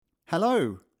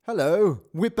Hello. Hello.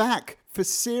 We're back for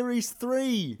Series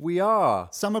 3. We are.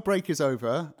 Summer break is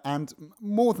over, and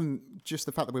more than just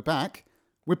the fact that we're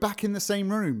back in the same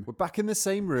room. We're back in the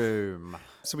same room.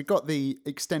 So we got the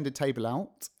extended table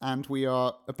out, and we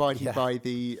are abiding by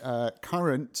the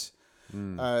current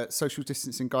social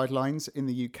distancing guidelines in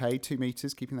the UK, 2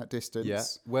 metres, keeping that distance. Yeah.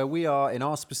 Where we are in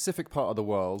our specific part of the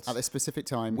world. At this specific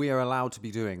time. We are allowed to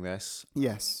be doing this.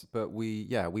 Yes. But we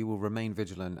will remain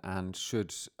vigilant, and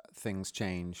should things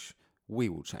change, we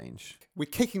will change. We're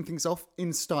kicking things off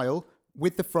in style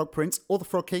with the Frog Prince or the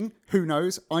Frog King. Who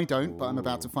knows? I don't, but I'm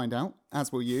about to find out,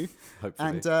 as will you.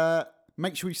 Hopefully. And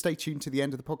make sure you stay tuned to the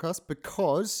end of the podcast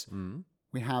because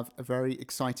we have a very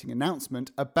exciting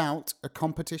announcement about a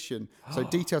competition. So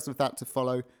details of that to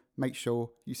follow. Make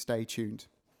sure you stay tuned.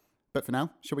 But for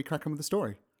now, shall we crack on with the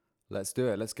story? Let's do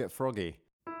it. Let's get froggy.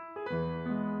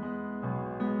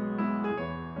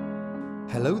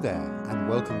 Hello there, and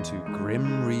welcome to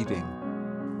Grim Reading,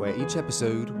 where each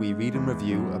episode we read and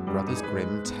review a Brothers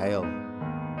Grimm tale.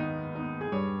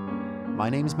 My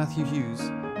name is Matthew Hughes,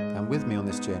 and with me on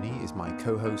this journey is my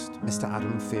co-host, Mr.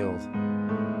 Adam Field.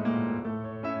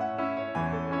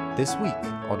 This week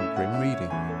on Grim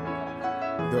Reading,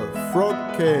 The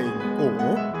Frog King or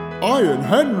Iron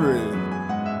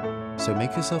Henry. So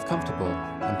make yourself comfortable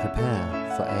and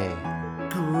prepare for a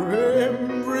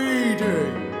Grim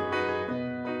Reading.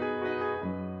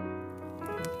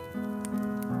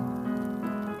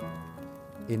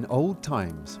 In old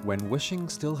times, when wishing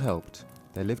still helped,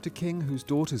 there lived a king whose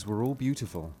daughters were all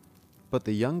beautiful. But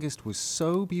the youngest was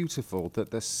so beautiful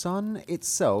that the sun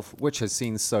itself, which has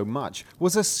seen so much,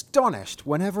 was astonished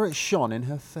whenever it shone in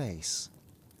her face.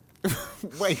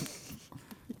 Wait,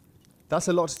 That's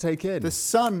a lot to take in. the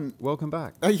sun. Welcome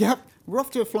back. Yep, we're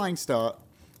off to a flying start.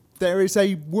 There is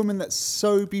a woman that's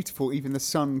so beautiful, even the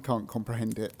sun can't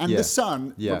comprehend it. And Yeah. the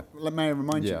sun, Yeah. may I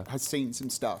remind you, Yeah. has seen some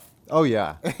stuff. Oh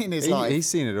yeah, In his life. He's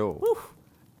seen it all.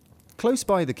 Close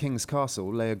by the king's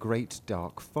castle lay a great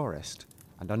dark forest,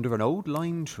 and under an old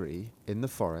lime tree in the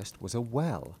forest was a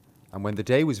well. And when the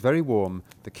day was very warm,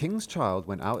 the king's child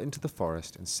went out into the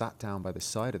forest and sat down by the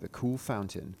side of the cool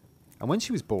fountain. And when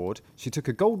she was bored, she took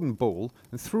a golden ball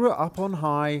and threw it up on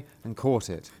high and caught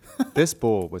it. This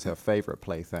ball was her favourite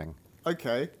plaything.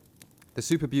 Okay. The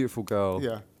super beautiful girl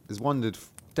has wandered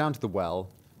down to the well,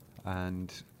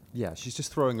 and yeah, she's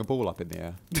just throwing a ball up in the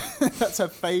air. That's her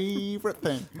favourite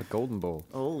thing. A golden ball.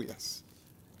 Oh, yes.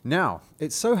 Now,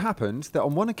 it so happened that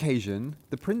on one occasion,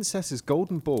 the princess's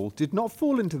golden ball did not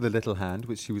fall into the little hand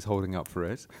which she was holding up for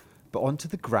it, but onto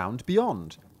the ground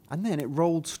beyond, and then it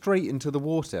rolled straight into the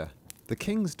water. The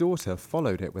king's daughter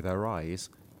followed it with her eyes,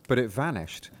 but it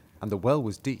vanished, and the well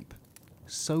was deep,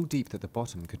 so deep that the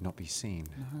bottom could not be seen.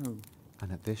 No.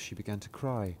 And at this she began to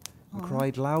cry, and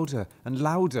cried louder and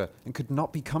louder, and could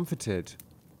not be comforted.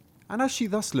 And as she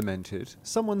thus lamented,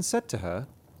 someone said to her,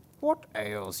 What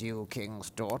ails you,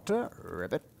 king's daughter,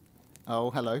 Ribbit? Oh,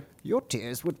 hello. Your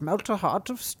tears would melt a heart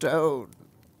of stone.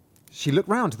 She looked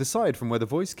round to the side from where the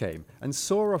voice came, and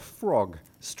saw a frog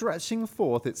stretching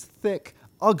forth its thick,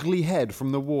 ugly head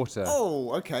from the water.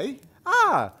 Oh, okay.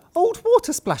 Ah, old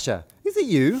water splasher, is it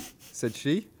you? Said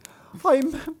she.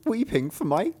 I'm weeping for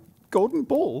my golden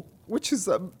ball, which has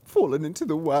fallen into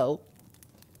the well.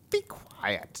 Be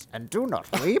quiet and do not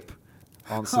weep.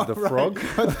 Answered the Right. frog.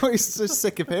 I thought he was just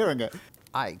sick of hearing it.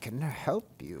 I can help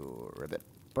you, Ribbit.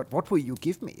 But what will you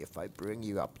give me if I bring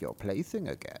you up your plaything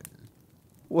again?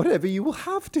 Whatever you will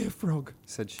have, dear frog,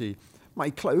 said she. My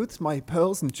clothes, my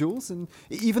pearls and jewels, and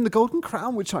even the golden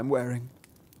crown which I'm wearing.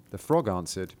 The frog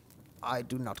answered, I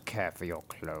do not care for your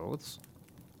clothes.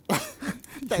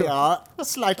 They are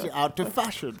slightly out of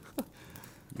fashion.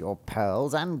 Your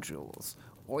pearls and jewels,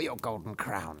 or your golden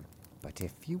crown. But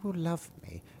if you will love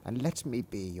me, and let me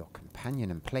be your companion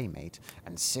and playmate,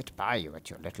 and sit by you at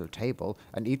your little table,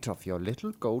 and eat off your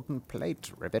little golden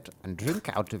plate, Ribbit, and drink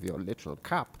out of your little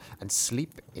cup, and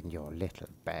sleep in your little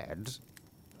bed.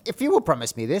 If you will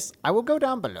promise me this, I will go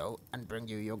down below and bring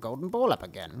you your golden ball up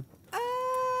again.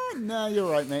 No, you're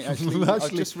right, mate. Actually, I've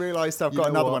Actually, just realised I've you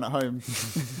got know another what? one at home.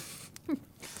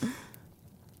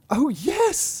 Oh,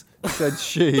 yes, said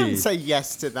she. Don't say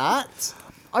yes to that.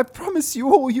 I promise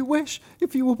you all you wish,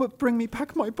 if you will but bring me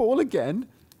back my ball again.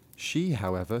 She,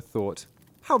 however, thought,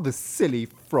 how the silly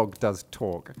frog does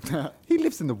talk. He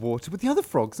lives in the water with the other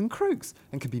frogs and croaks,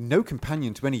 and can be no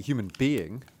companion to any human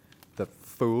being. The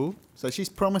fool. So she's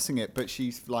promising it, but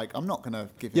she's like, I'm not going to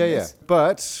give Yeah, you yeah. this.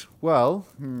 But, well,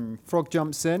 frog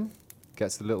jumps in,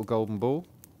 gets the little golden ball,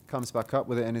 comes back up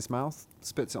with it in his mouth,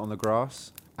 spits it on the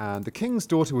grass, and the king's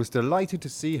daughter was delighted to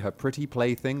see her pretty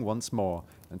plaything once more,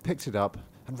 and picked it up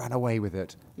and ran away with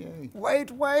it. Yay.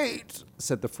 Wait,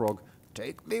 said the frog.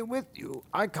 Take me with you.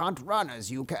 I can't run as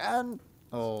you can.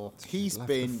 Oh, he's Left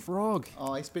been... the frog.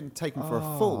 Oh, he's been taken for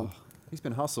a fool. He's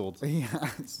been hustled. He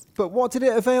has. But what did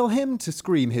it avail him to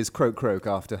scream his croak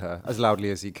after her as loudly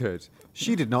as he could?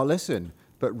 She did not listen,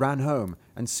 but ran home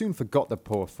and soon forgot the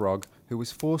poor frog, who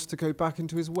was forced to go back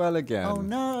into his well again. Oh,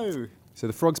 no. So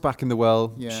the frog's back in the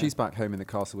well. Yeah. She's back home in the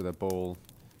castle with her ball.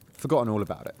 Forgotten all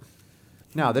about it.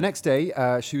 Now, the next day,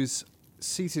 she was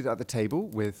seated at the table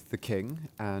with the king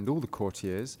and all the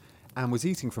courtiers and was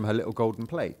eating from her little golden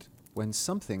plate when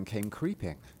something came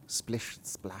creeping. Splish,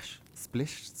 splash,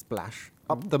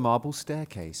 up the marble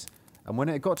staircase. And when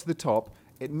it got to the top,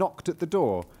 it knocked at the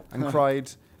door and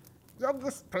cried,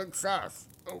 Youngest princess,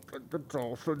 open the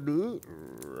door for me.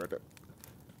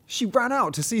 She ran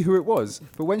out to see who it was,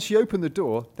 but when she opened the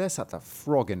door, there sat the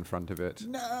frog in front of it.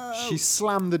 No. She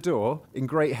slammed the door in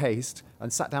great haste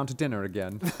and sat down to dinner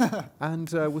again,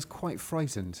 and was quite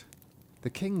frightened. The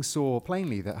king saw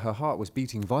plainly that her heart was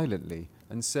beating violently,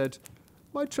 and said,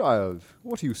 "My child,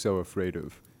 what are you so afraid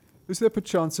of? Is there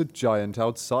perchance a giant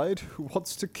outside who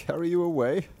wants to carry you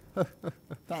away?"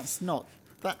 That's not...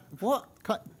 That... What?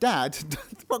 Dad?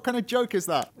 What kind of joke is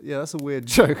that? Yeah, that's a weird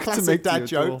joke to Classic make to dad your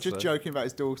joke. daughter. Just joking about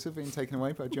his daughter being taken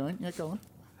away by a giant. Yeah, go on.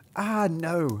 "Ah,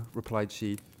 no," replied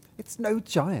she. "It's no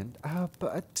giant,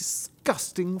 but a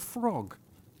disgusting frog."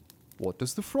 "What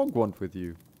does the frog want with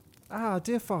you?" "Ah,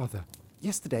 dear father,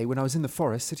 yesterday when I was in the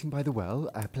forest sitting by the well,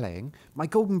 playing, my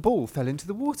golden ball fell into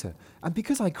the water, and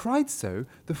because I cried so,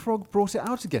 the frog brought it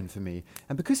out again for me,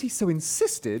 and because he so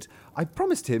insisted, I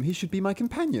promised him he should be my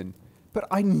companion. But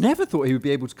I never thought he would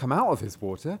be able to come out of his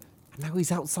water, and now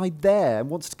he's outside there and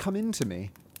wants to come into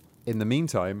me." In the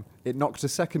meantime, it knocked a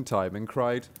second time and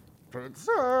cried,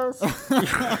 Princess!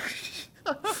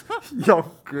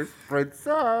 Youngest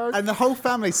princess! And the whole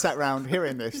family sat round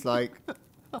hearing this, like...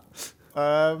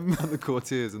 and the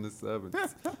courtiers and the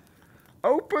servants.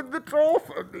 Open the door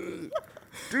for me.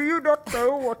 Do you not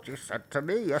know what you said to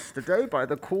me yesterday by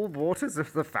the cool waters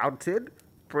of the fountain?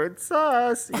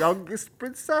 Princess, youngest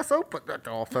princess, open the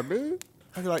door for me.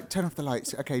 And they're like, turn off the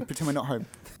lights. Okay, pretend we're not home.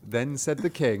 Then said the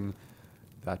king,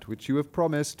 "That which you have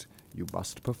promised, you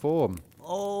must perform.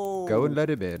 Oh. Go and let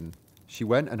him in." She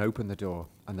went and opened the door,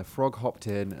 and the frog hopped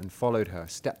in and followed her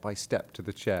step by step to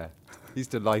the chair. He's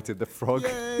delighted, the frog.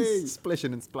 Yay. He's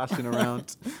splishing and splashing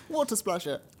around. Water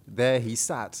splasher. There he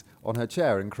sat on her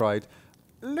chair and cried,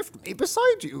 Lift me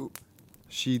beside you.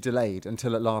 She delayed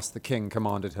until at last the king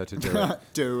commanded her to do it.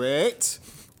 Do it.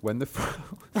 When the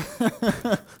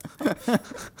frog...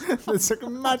 It's like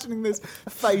imagining this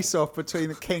face-off between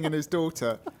the king and his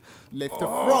daughter. Lift the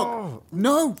frog.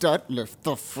 No, Dad, lift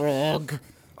the frog.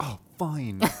 Oh,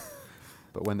 fine.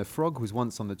 But when the frog was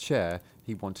once on the chair,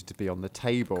 he wanted to be on the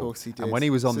table. Of course he did. And when he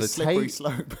was on It's the a slippery table...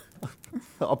 slope.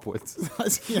 upwards.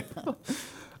 Yeah.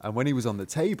 And when he was on the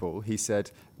table, he said,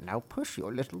 Now push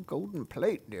your little golden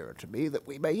plate nearer to me that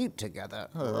we may eat together.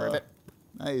 That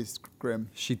is grim.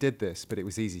 She did this, but it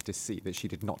was easy to see that she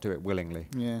did not do it willingly.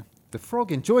 Yeah. The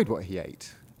frog enjoyed what he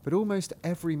ate, but almost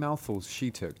every mouthful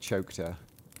she took choked her.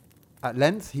 At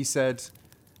length he said,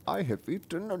 I have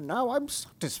eaten and now I'm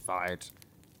satisfied.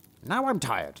 Now I'm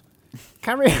tired.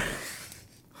 Carry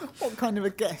What kind of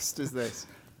a guest is this?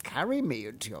 Carry me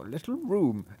into your little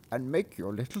room and make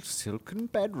your little silken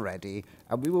bed ready,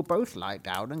 and we will both lie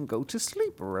down and go to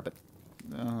sleep, Ribbit.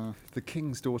 The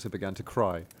king's daughter began to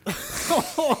cry,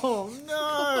 Oh,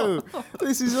 no.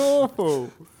 This is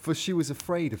awful. for she was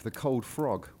afraid of the cold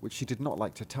frog, which she did not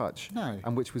like to touch, No.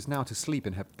 and which was now to sleep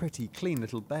in her pretty, clean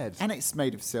little bed. And it's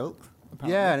made of silk,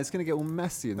 apparently. Yeah, and it's going to get all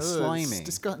messy and Ugh, slimy.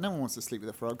 it's no one wants to sleep with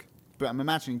a frog. But I'm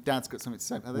imagining Dad's got something to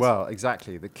say about this. Well,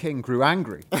 exactly. The king grew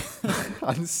angry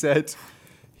and said,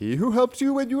 He who helped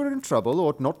you when you were in trouble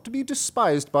ought not to be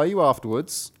despised by you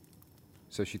afterwards.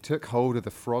 So she took hold of the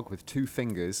frog with 2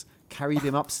 fingers, carried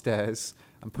him upstairs,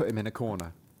 and put him in a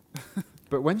corner.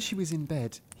 But when she was in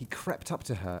bed, he crept up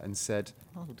to her and said,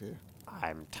 Oh, dear.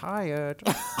 I'm tired.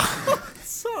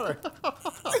 Sorry.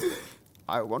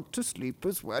 I want to sleep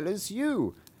as well as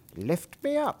you. Lift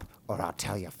me up, or I'll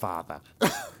tell your father.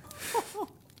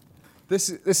 This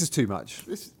is too much.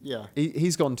 Yeah.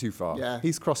 He's gone too far. Yeah.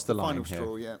 He's crossed the line Final here.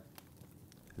 straw, yeah.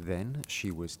 Then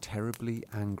she was terribly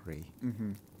angry.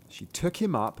 Mm-hmm. She took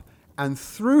him up and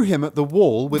threw him at the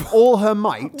wall with all her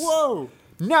might. Whoa!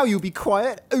 Now you be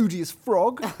quiet, odious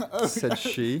frog, said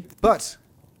she. But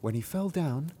when he fell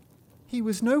down, he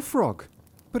was no frog,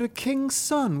 but a king's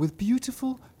son with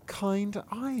beautiful, kind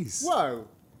eyes. Whoa!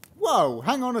 Whoa!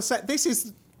 Hang on a sec. This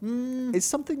is... Is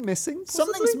something missing?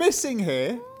 Something's possibly? missing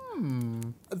here.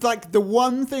 Like, the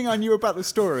one thing I knew about the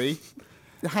story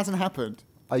It hasn't happened.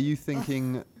 Are you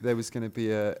thinking there was going to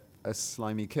be a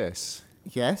slimy kiss?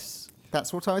 Yes,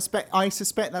 that's what I expect. I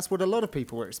suspect that's what a lot of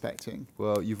people were expecting.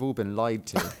 Well, you've all been lied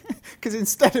to. Because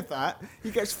instead of that,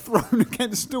 he gets thrown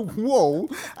against a wall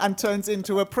and turns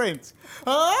into a prince.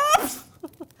 Ah!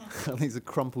 He's a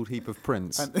crumpled heap of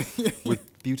prints And-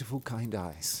 with beautiful, kind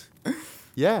eyes.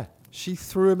 Yeah, she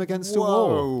threw him against a wall.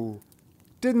 Whoa.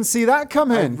 Didn't see that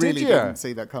come I in, really did you? didn't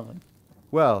see that coming.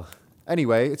 Well,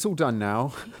 anyway, it's all done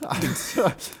now.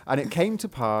 And it came to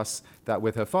pass that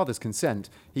with her father's consent,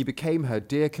 he became her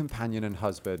dear companion and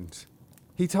husband.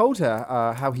 He told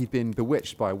her how he'd been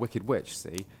bewitched by a wicked witch,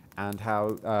 see, and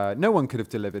how no one could have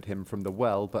delivered him from the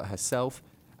well but herself,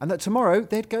 and that tomorrow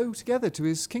they'd go together to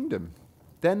his kingdom.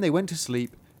 Then they went to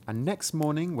sleep, and next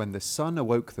morning when the sun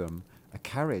awoke them, a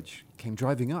carriage came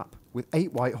driving up with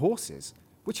 8 white horses,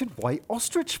 which had white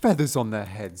ostrich feathers on their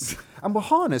heads, and were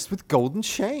harnessed with golden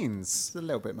chains. It's a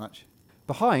little bit much.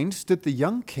 Behind stood the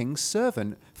young king's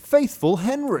servant, Faithful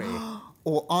Henry.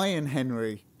 Or Iron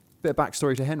Henry. Bit of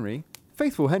backstory to Henry.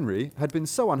 Faithful Henry had been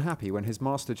so unhappy when his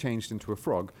master changed into a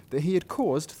frog that he had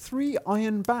caused 3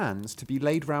 iron bands to be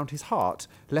laid round his heart,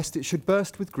 lest it should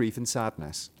burst with grief and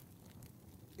sadness.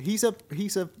 He's a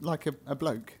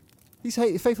bloke. He's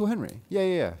Faithful Henry.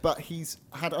 Yeah. But he's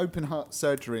had open heart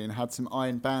surgery and had some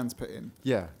iron bands put in.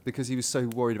 Yeah, because he was so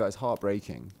worried about his heart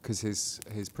breaking, because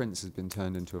his prince has been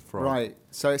turned into a frog. Right.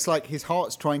 So it's like his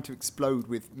heart's trying to explode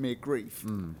with mere grief,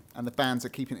 and the bands are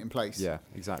keeping it in place. Yeah,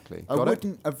 exactly. I Got it?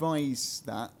 wouldn't advise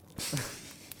that.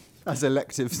 As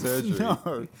elective surgery.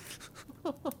 No.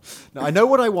 No, I know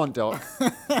what I want, Doc.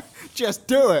 Just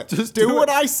do it. Just do do what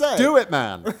it. I say. Do it,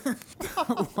 man.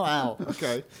 Wow.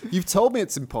 Okay. You've told me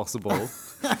it's impossible.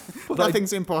 But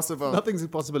Nothing's impossible. Nothing's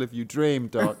impossible if you dream,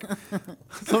 Doc.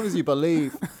 As long as you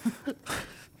believe.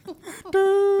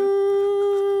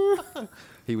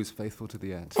 He was faithful to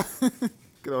the end.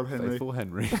 Good old Henry. Faithful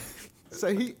Henry.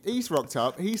 So he's rocked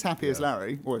up. He's happy as Yeah.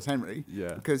 Larry, or as Henry,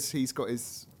 Yeah. because he's got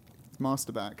his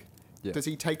master back. Yeah. Does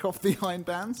he take off the iron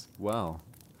bands? Well,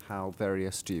 how very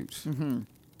astute. Mm-hmm.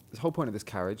 The whole point of this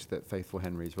carriage that Faithful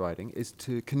Henry is riding is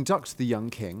to conduct the young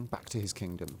king back to his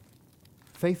kingdom.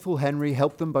 Faithful Henry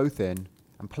helped them both in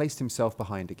and placed himself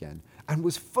behind again, and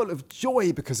was full of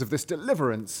joy because of this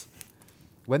deliverance.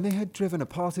 When they had driven a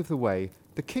part of the way,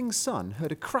 the king's son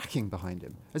heard a cracking behind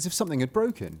him, as if something had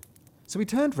broken. So he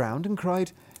turned round and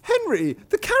cried, "Henry,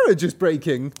 the carriage is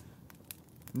breaking!"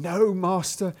 "No,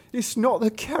 master, it's not the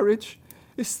carriage.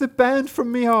 It's the band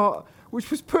from me heart,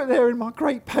 which was put there in my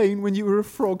great pain when you were a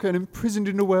frog and imprisoned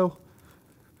in a well."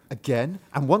 Again,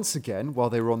 and once again, while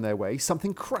they were on their way,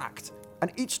 something cracked,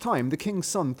 and each time the king's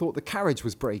son thought the carriage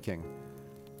was breaking.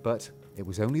 But it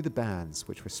was only the bands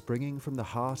which were springing from the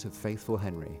heart of Faithful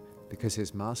Henry, because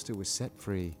his master was set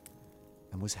free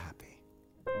and was happy.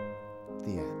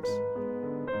 The end.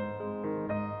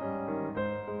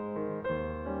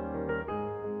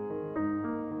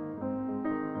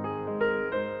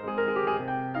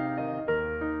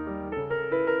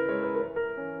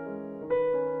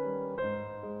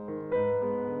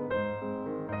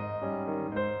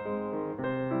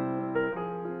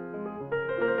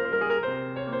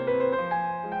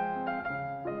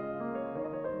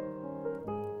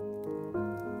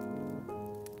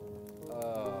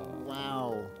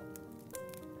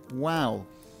 Wow.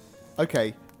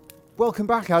 Okay. Welcome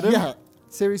back, Adam. Yeah.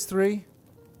 Series 3.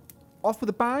 Off with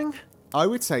a bang. I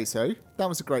would say so. That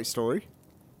was a great story.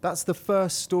 That's the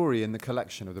first story in the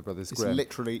collection of the Brothers It's Grimm.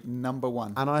 literally number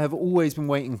one. And I have always been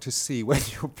waiting to see when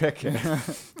you'll pick it.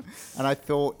 And I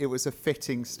thought it was a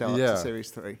fitting start Yeah. to series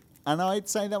 3. And I'd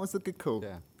say that was a good call.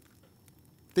 Yeah.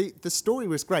 The story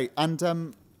was great.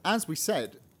 And as we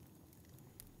said,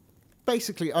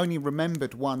 basically only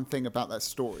remembered one thing about that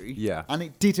story. Yeah. And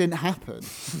it didn't happen.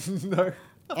 No.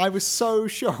 I was so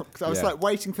shocked. I was Yeah. like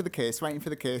waiting for the kiss.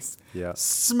 Yeah.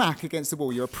 Smack against the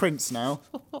wall. You're a prince now.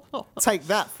 Take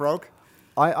that, frog.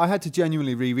 I had to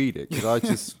genuinely reread it because I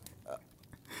just...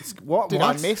 what? Did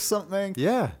what? I miss something?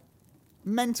 Yeah.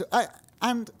 Mental.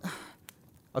 And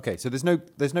Okay, so there's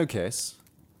no kiss.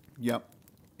 yep.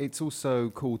 It's also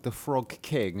called the Frog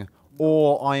King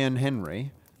or Iron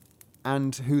Henry.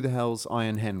 And who the hell's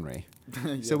Iron Henry?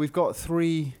 Yeah. So we've got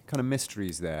 3 kind of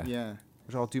mysteries there, Yeah.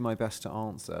 which I'll do my best to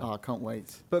answer. Oh, I can't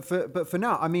wait. But for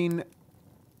now, I mean,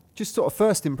 just sort of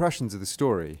first impressions of the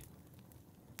story.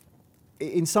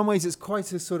 In some ways, it's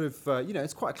quite a sort of,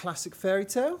 it's quite a classic fairy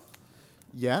tale,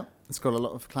 Yeah. It's got a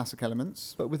lot of classic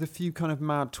elements. but with a few kind of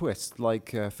mad twists,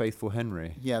 like Faithful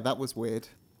Henry. Yeah, that was weird.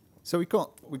 So we've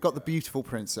got the beautiful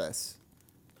princess.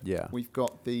 Yeah. We've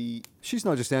got the She's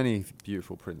not just any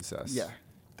beautiful princess. Yeah.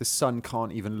 The sun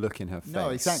can't even look in her face. no,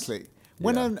 exactly.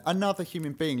 When Yeah. another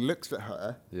human being looks at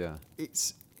her, Yeah.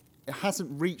 it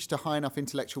hasn't reached a high enough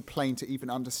intellectual plane to even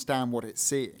understand what it's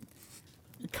seeing.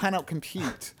 It cannot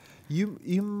compute.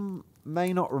 You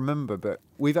may not remember, but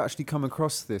we've actually come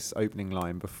across this opening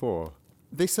line before.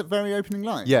 This very opening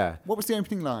line? Yeah. What was the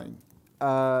opening line?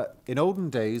 In olden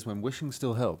days, when wishing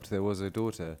still helped, there was a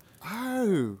daughter.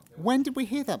 Oh, when did we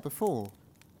hear that before?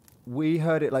 We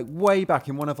heard it like way back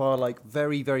in one of our like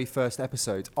very, very first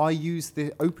episodes. I used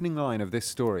the opening line of this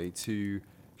story to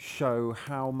show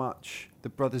how much the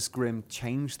Brothers Grimm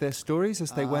changed their stories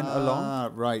as they went along. Ah,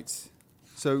 right.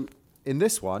 So in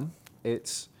this one,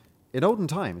 it's in olden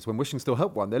times when wishing still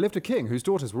helped one, there lived a king whose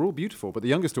daughters were all beautiful, but the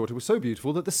youngest daughter was so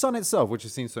beautiful that the sun itself, which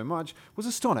has seen so much, was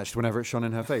astonished whenever it shone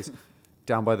in her face.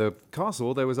 Down by the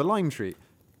castle, there was a lime tree.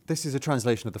 This is a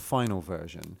translation of the final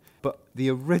version, but the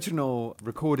original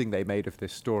recording they made of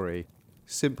this story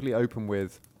simply opened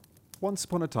with, once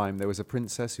upon a time there was a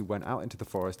princess who went out into the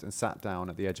forest and sat down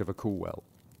at the edge of a cool well.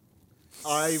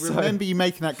 I remember you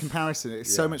making that comparison.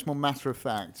 It's so Yeah. much more matter of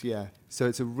fact, yeah. So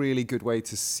it's a really good way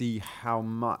to see how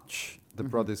much the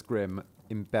Brothers Grimm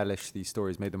embellished these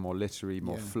stories, made them more literary,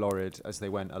 more Yeah. florid as they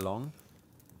went along.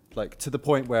 Like to the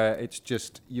point where it's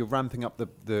just, you're ramping up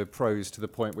the prose to the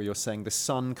point where you're saying the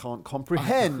sun can't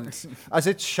comprehend as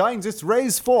it shines its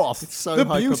rays forth, It's so the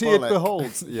beauty it hyperbolic.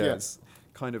 beholds. Yeah. Yes,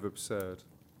 kind of absurd.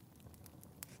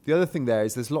 The other thing there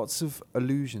is there's lots of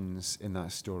allusions in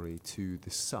that story to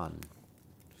the sun.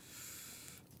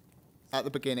 At the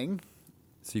beginning,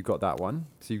 So you've got that one.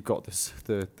 So you've got this,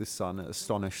 the sun,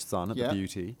 astonished sun at Yeah. the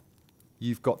beauty.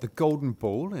 You've got the golden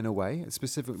ball in a way. It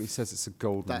specifically says it's a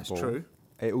golden That's ball. true.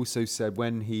 It also said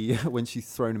when she's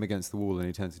thrown him against the wall and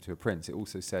he turns into a prince, it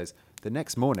also says the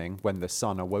next morning when the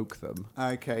sun awoke them.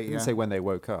 okay, It yeah. didn't say when they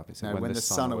woke up. It said No, when the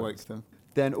sun awoke them.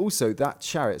 Then also that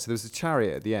chariot. So there was a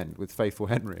chariot at the end with Faithful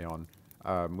Henry on,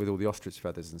 with all the ostrich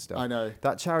feathers and stuff. I know.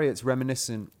 That chariot's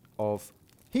reminiscent of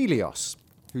Helios,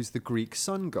 who's the Greek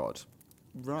sun god.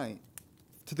 Right.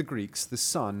 To the Greeks, the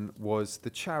sun was the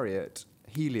chariot.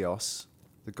 Helios,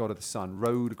 the god of the sun,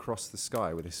 rode across the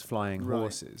sky with his flying Right.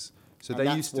 horses. So And they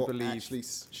that's used to what believe. actually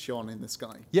shone in the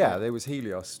sky. Yeah, there was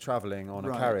Helios traveling on a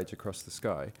Right. carriage across the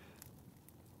sky.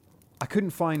 I couldn't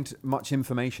find much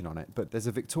information on it, but there's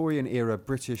a Victorian era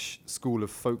British school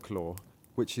of folklore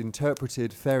which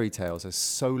interpreted fairy tales as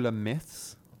solar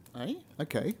myths. Eh?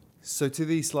 Okay. So to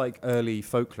these like early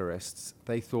folklorists,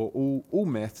 they thought all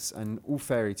myths and all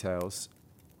fairy tales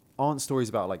aren't stories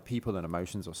about like people and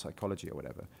emotions or psychology or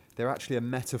whatever. They're actually a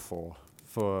metaphor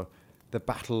for the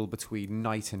battle between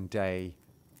night and day,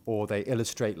 or they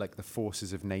illustrate like the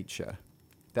forces of nature.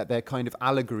 That they're kind of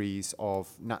allegories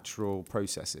of natural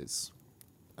processes.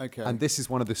 Okay. And this is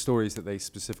one of the stories that they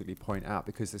specifically point out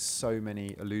because there's so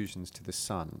many allusions to the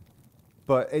sun.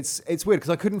 But it's weird because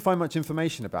I couldn't find much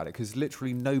information about it because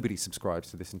literally nobody subscribes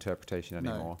to this interpretation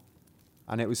No. anymore.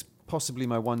 And it was possibly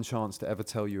my one chance to ever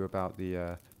tell you about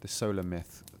the solar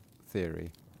myth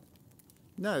theory.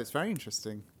 No, it's very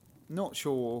interesting. Not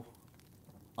sure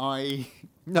I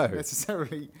No,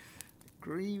 necessarily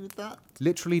agree with that.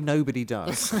 literally nobody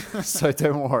does. So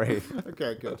don't worry.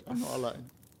 Okay, good. I'm not alone.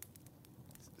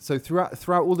 So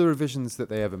throughout all the revisions that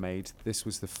they ever made, this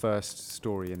was the first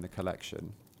story in the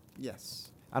collection.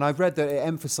 Yes. And I've read that it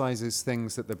emphasizes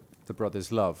things that the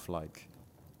brothers love, like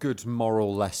good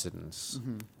moral lessons,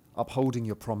 upholding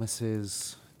your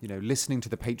promises, listening to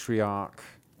the patriarch,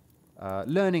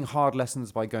 learning hard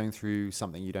lessons by going through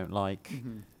something you don't like.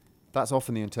 That's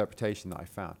often the interpretation that I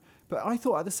found. But I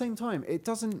thought at the same time,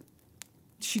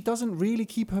 she doesn't really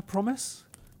keep her promise.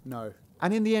 No.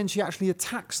 And in the end, she actually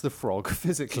attacks the frog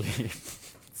physically.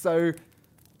 So,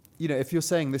 if you're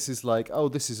saying this is like, oh,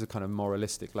 this is a kind of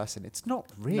moralistic lesson, it's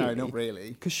not really. No, not really.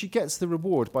 Because she gets the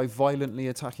reward by violently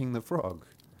attacking the frog.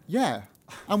 Yeah.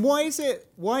 And why is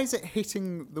it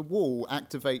hitting the wall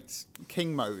activates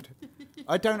king mode?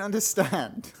 I don't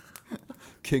understand.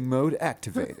 King mode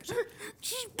activated.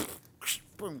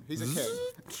 Boom, he's a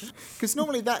king. Because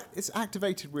normally that is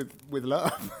activated with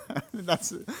love.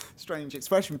 That's a strange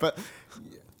expression, but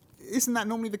isn't that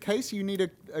normally the case? You need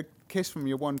a kiss from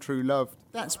your one true love.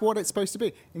 That's what it's supposed to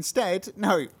be. Instead,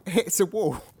 no, it hits a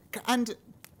wall. And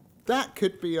that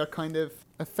could be a kind of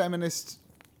a feminist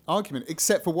argument,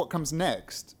 except for what comes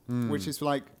next, which is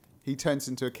like he turns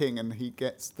into a king and he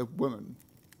gets the woman.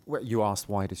 Well, you asked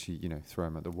why does she, throw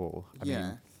him at the wall? I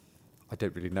mean, I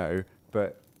don't really know,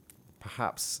 but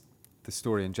perhaps the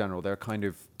story in general, there are kind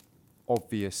of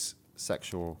obvious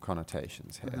sexual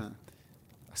connotations here. Uh-huh.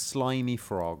 A slimy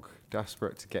frog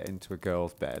desperate to get into a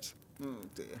girl's bed. Oh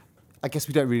dear. I guess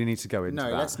we don't really need to go into No,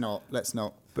 that. let's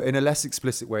not. But in a less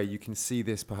explicit way, you can see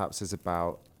this perhaps as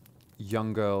about,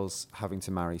 young girls having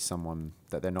to marry someone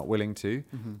that they're not willing to.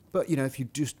 Mm-hmm. But, you know, if you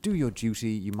just do your duty,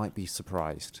 you might be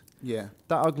surprised. Yeah.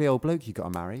 That ugly old bloke you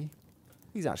got to marry,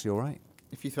 he's actually all right.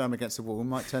 If you throw him against a wall, he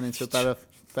might turn into a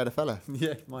better fella.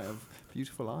 Yeah, he might have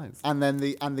beautiful eyes. And then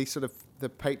the sort of the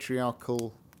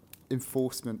patriarchal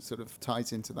enforcement sort of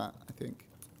ties into that, I think.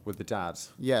 With the dad.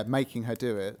 Yeah, making her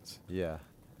do it. Yeah.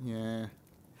 Yeah.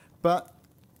 But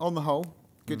on the whole,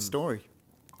 good story.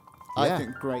 I Yeah.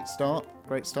 think great start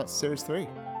to series 3.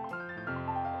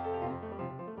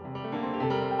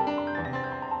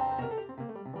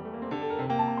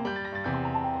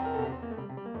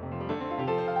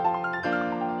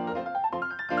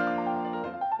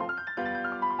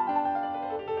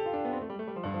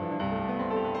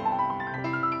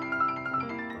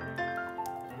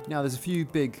 Now, there's a few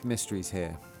big mysteries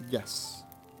here. Yes.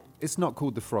 It's not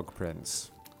called the Frog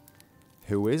Prince.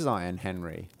 Who is Iron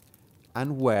Henry?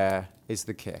 And where is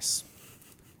the kiss?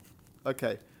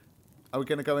 Okay. Are we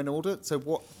going to go in order? So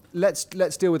what? Let's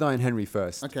deal with Iron Henry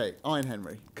first, Okay, Iron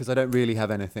Henry. because I don't really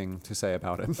have anything to say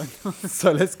about him.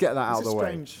 So let's get that out of He's the a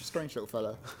way. strange little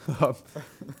fella.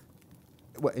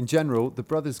 Well, in general, the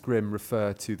Brothers Grimm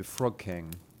refer to the Frog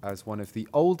King as one of the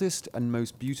oldest and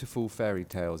most beautiful fairy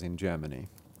tales in Germany,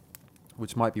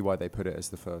 which might be why they put it as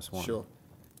the first one. Sure.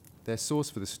 Their source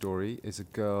for the story is a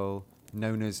girl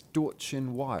known as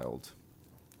Dortchen Wild.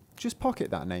 Just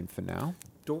pocket that name for now.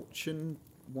 Dortchen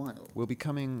Wild. We'll be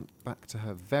coming back to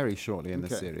her very shortly in the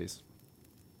Okay. series.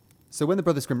 So when the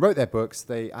Brothers Grimm wrote their books,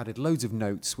 they added loads of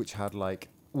notes which had like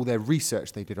all their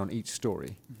research they did on each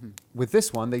story. Mm-hmm. With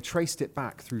this one, they traced it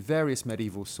back through various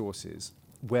medieval sources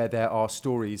where there are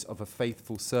stories of a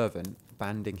faithful servant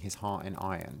banding his heart in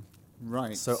iron.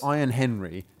 Right. So Iron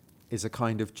Henry is a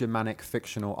kind of Germanic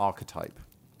fictional archetype.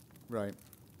 Right.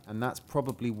 And that's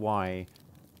probably why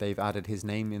they've added his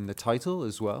name in the title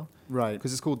as well. Right.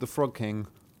 Because it's called the Frog King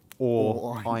or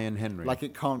Or Iron Henry. Like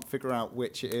it can't figure out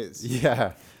which it is.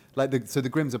 Yeah. So the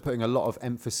Grimms are putting a lot of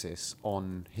emphasis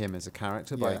on him as a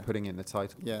character by Yeah. putting it in the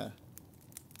title. Yeah.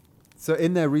 So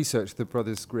in their research, the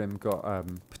Brothers Grimm got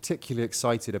particularly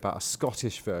excited about a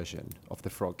Scottish version of the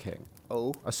Frog King.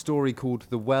 Oh. A story called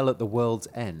The Well at the World's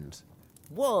End.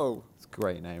 Whoa. It's a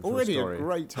great name for Already a story. a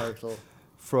great title.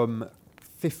 From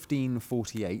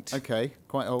 1548, Okay.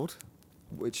 Quite old.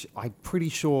 which I'm pretty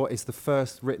sure is the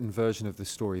first written version of the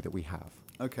story that we have.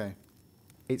 Okay.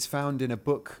 It's found in a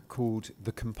book called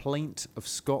The Complaint of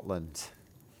Scotland,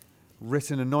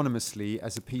 written anonymously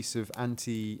as a piece of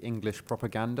anti-English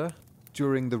propaganda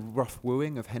during the rough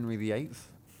wooing of Henry VIII.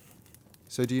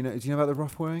 So do you know about the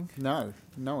rough wooing? No.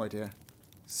 No idea.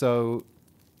 So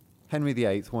Henry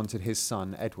VIII wanted his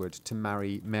son Edward to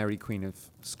marry Mary Queen of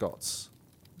Scots.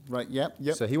 Right. Yep.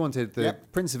 Yep. So he wanted the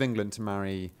Yep. Prince of England to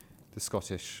marry the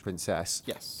Scottish princess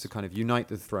Yes. to kind of unite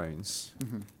the thrones.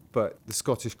 Mhm. But the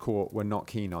Scottish court were not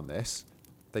keen on this.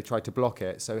 They tried to block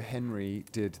it, so Henry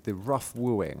did the rough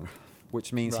wooing,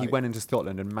 which means he Right. went into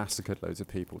Scotland and massacred loads of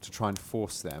people to try and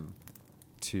force them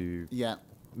to Yeah.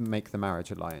 make the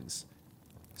marriage alliance.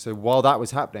 So while that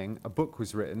was happening, a book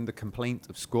was written, The Complaint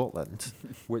of Scotland,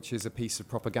 which is a piece of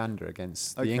propaganda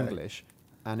against the Okay. English.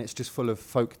 And it's just full of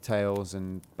folk tales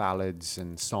and ballads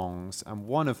and songs. And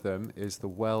one of them is The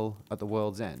Well at the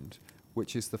World's End,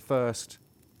 which is the first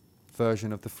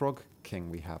version of the Frog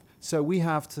King we have. So we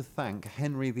have to thank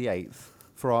Henry VIII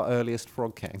for our earliest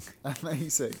Frog King.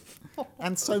 Amazing.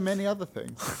 And so many other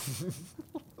things.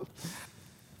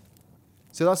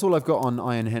 So that's all I've got on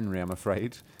Iron Henry, I'm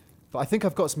afraid. But I think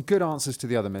I've got some good answers to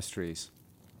the other mysteries.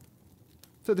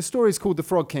 So the story is called The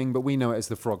Frog King, but we know it as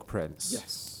The Frog Prince.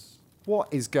 Yes. What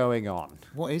is going on?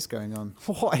 What is going on?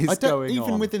 What is I don't, going on?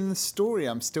 even within the story,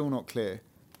 I'm still not clear.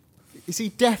 Is he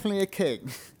definitely a king?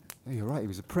 Oh, you're right, he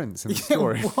was a prince in the Yeah,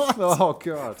 story. what? Oh,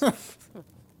 God.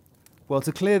 Well,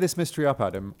 to clear this mystery up,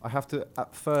 Adam, I have to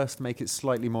at first make it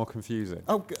slightly more confusing.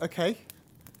 Oh, okay.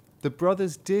 The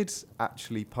brothers did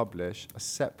actually publish a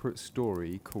separate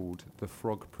story called The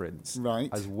Frog Prince, Right.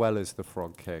 as well as The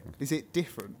Frog King, Is it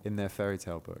different? in their fairy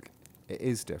tale book. It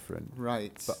is different,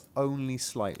 Right. but only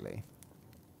slightly.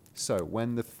 So,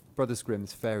 when the Brothers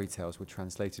Grimm's fairy tales were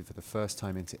translated for the first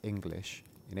time into English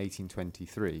in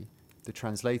 1823, the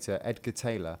translator, Edgar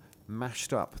Taylor,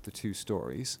 mashed up the two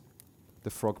stories, The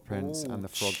Frog Prince Ooh, and The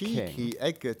Frog cheeky King,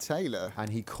 Edgar Taylor. and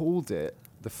he called it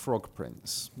The Frog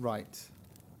Prince, Right.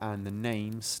 and the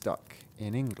name stuck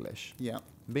in English. Yeah.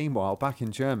 Meanwhile, back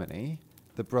in Germany,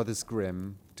 the Brothers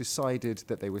Grimm decided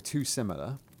that they were too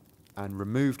similar and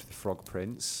removed the Frog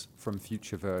Prince from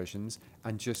future versions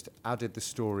and just added the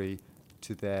story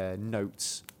to their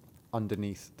notes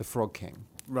underneath the Frog King.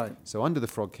 Right. So under the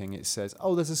Frog King, it says,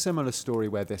 oh, there's a similar story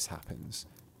where this happens.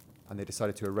 and they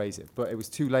decided to erase it. But it was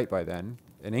too late by then.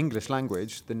 In English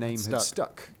language, the name had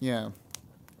stuck. Yeah.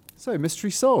 So,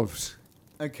 mystery solved.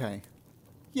 Okay.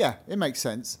 Yeah, it makes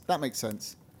sense. That makes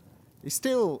sense. It's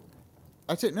still,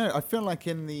 I don't know, I feel like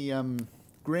in the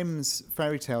Grimm's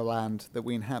fairy tale land that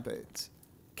we inhabit,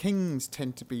 kings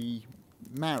tend to be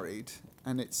married,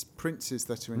 and it's princes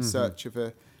that are in search of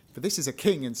a, but this is a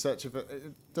king in search of a,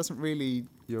 it doesn't really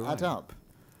add up.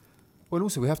 Well, and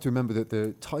also we have to remember that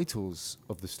the titles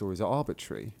of the stories are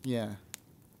arbitrary. Yeah.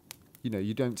 You know,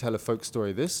 you don't tell a folk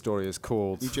story. This story is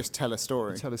called... You just tell a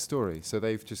story. You tell a story. So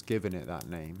they've just given it that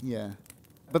name. Yeah.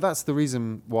 But that's the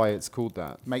reason why it's called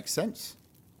that. Makes sense.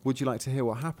 Would you like to hear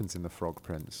what happens in The Frog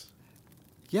Prince?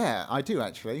 Yeah, I do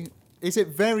actually. Is it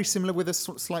very similar with a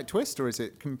slight twist, or is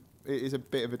it a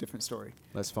bit of a different story?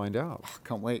 Let's find out. Oh,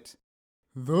 can't wait.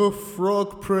 The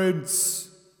Frog Prince.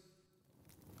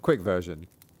 Quick version.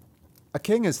 A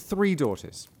king has 3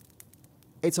 daughters.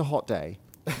 It's a hot day.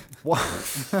 What?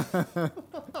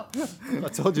 I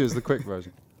told you it was the quick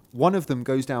version. One of them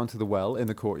goes down to the well in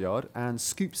the courtyard and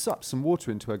scoops up some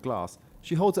water into her glass.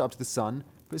 She holds it up to the sun,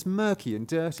 but it's murky and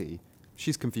dirty.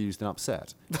 She's confused and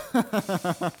upset.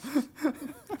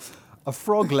 A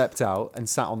frog leapt out and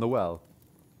sat on the well.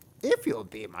 If you'll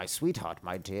be my sweetheart,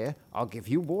 my dear, I'll give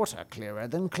you water clearer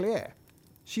than clear.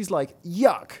 She's like,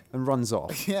 yuck, and runs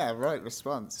off. Yeah, right,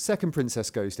 response. Second princess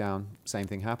goes down, same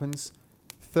thing happens.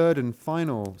 Third and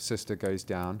final sister goes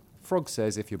down. Frog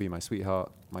says, if you'll be my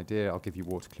sweetheart, my dear, I'll give you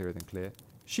water clearer than clear.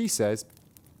 She says,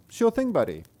 sure thing,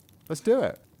 buddy. Let's do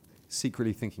it.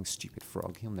 Secretly thinking, stupid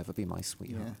frog, he'll never be my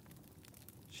sweetheart. Yeah.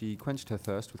 She quenched her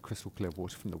thirst with crystal clear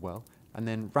water from the well and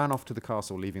then ran off to the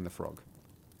castle, leaving the frog.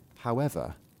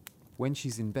 However, when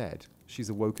she's in bed, she's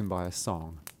awoken by a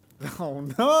song. Oh,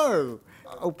 no.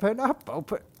 Open up,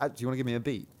 open... do you want to give me a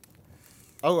beat?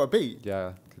 Oh, a beat?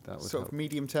 Yeah, that would Sort help. of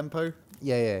medium tempo?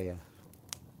 Yeah.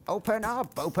 Open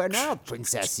up,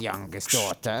 princess youngest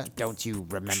daughter. Don't you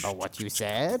remember what you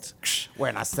said?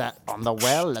 When I sat on the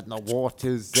well at the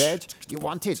water's edge, you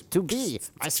wanted to be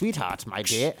my sweetheart, my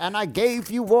dear, and I gave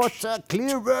you water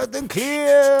clearer than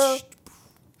clear.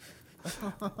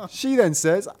 She then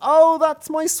says, oh, that's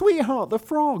my sweetheart, the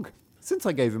frog. Since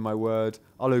I gave him my word,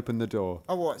 I'll open the door.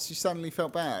 Oh, what? She suddenly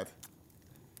felt bad?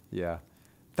 Yeah.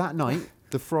 That night,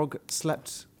 the frog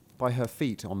slept by her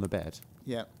feet on the bed.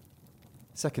 Yeah.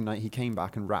 Second night, he came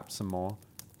back and rapped some more,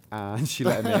 and she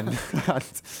let him in.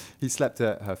 And he slept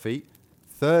at her feet.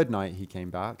 Third night, he came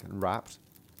back and rapped,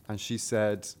 and she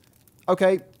said,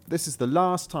 okay, this is the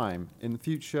last time. In the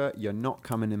future, you're not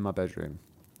coming in my bedroom.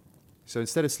 So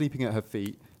instead of sleeping at her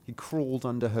feet, he crawled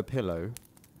under her pillow.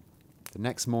 The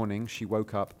next morning, she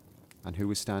woke up, and who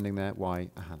was standing there? Why,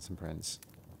 a handsome prince.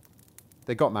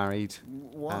 They got married,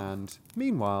 What? and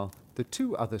meanwhile, the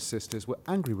 2 other sisters were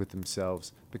angry with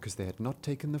themselves because they had not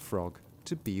taken the frog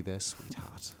to be their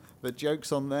sweetheart. The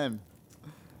joke's on them.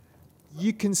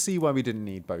 You can see why we didn't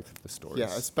need both of the stories.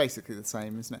 Yeah, it's basically the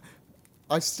same, isn't it?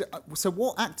 So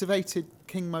what activated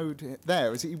King mode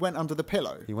there? Is it he went under the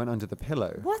pillow? He went under the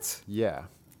pillow. What? Yeah.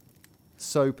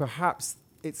 So perhaps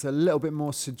it's a little bit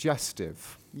more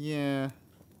suggestive. Yeah.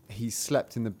 He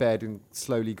slept in the bed and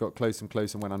slowly got close and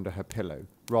close and went under her pillow,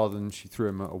 rather than she threw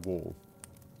him at a wall.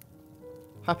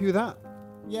 Happy with that?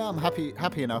 Yeah, I'm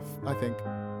happy enough, I think.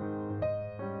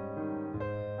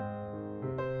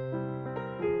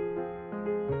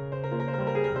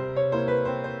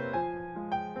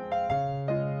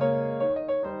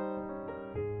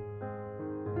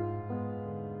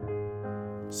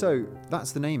 So,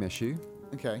 that's the name issue.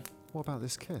 Okay. What about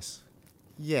this kiss?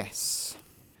 Yes.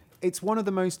 It's one of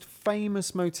the most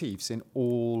famous motifs in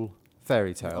all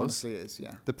fairy tales. Honestly, it is,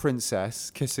 yeah. The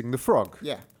princess kissing the frog.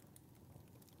 Yeah.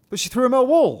 But she threw him at a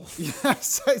wall.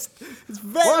 Yes, it's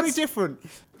very What? different.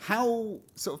 How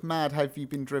sort of mad have you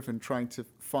been driven trying to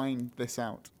find this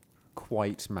out?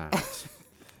 Quite mad.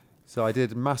 So I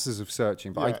did masses of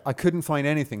searching, but Yeah. I couldn't find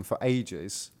anything for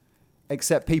ages,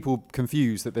 except people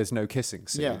confused that there's no kissing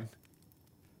scene. Yeah.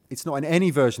 It's not in any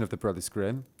version of the Brothers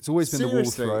Grimm. It's always been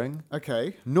Seriously? the wall throwing,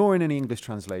 Okay. nor in any English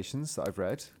translations that I've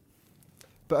read.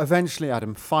 But eventually,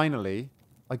 Adam, finally,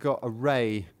 I got a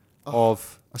ray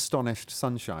of astonished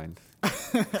sunshine.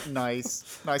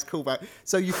 Nice. Nice callback.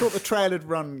 So you thought the trail had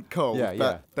run cold, Yeah,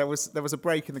 but there was a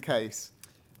break in the case.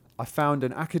 I found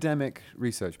an academic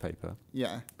research paper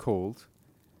Yeah. called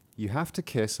You Have to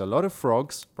Kiss a Lot of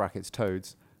Frogs, brackets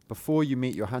toads, Before You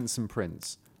Meet Your Handsome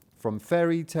Prince, From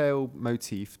Fairy Tale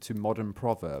Motif to Modern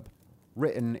Proverb,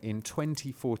 written in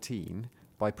 2014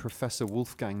 by Professor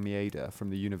Wolfgang Mieder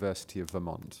from the University of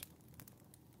Vermont.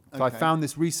 So I Okay. found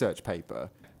this research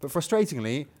paper, but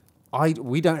frustratingly,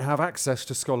 we don't have access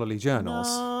to scholarly journals.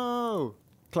 No.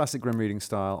 classic Grim Reading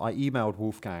style, I emailed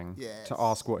Wolfgang Yes. to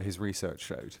ask what his research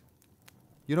showed.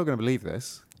 You're not going to believe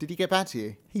this. Did he get back to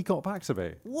you? He got back to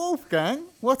me. Wolfgang?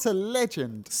 What a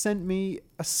legend. Sent me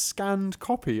a scanned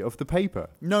copy of the paper.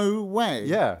 No way.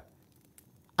 Yeah.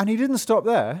 And he didn't stop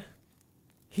there.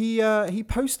 He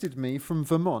posted me from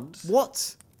Vermont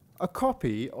What? a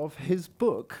copy of his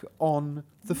book on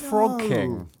the Frog No.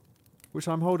 King, which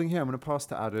I'm holding here. I'm going to pass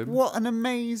to Adam. What an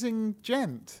amazing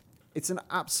gent. It's an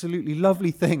absolutely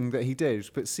lovely thing that he did,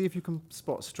 but see if you can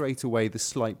spot straight away the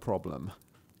slight problem.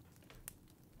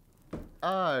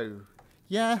 Oh.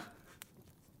 Yeah.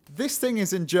 This thing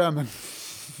is in German.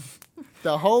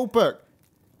 The whole book.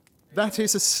 That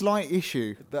is a slight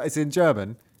issue. That is in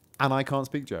German, and I can't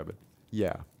speak German.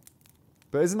 Yeah.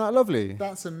 But isn't that lovely?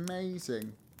 That's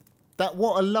amazing.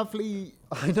 What a lovely,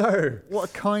 I know. what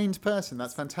a kind person.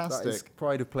 That's That is fantastic.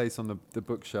 pride of place on the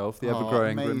bookshelf, the Oh,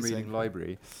 ever-growing Grim amazing. Reading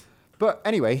Library. But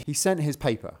anyway, he sent his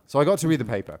paper. So I got to read the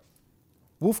paper.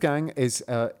 Wolfgang is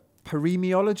a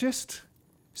paremiologist.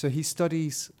 So he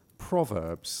studies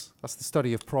proverbs. That's the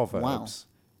study of proverbs. Wow.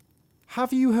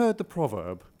 Have you heard the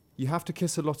proverb, you have to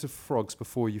kiss a lot of frogs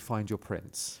before you find your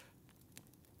prince?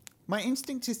 My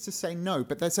instinct is to say no,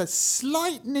 but there's a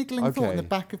slight niggling thought in Okay. the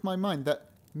back of my mind that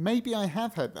maybe I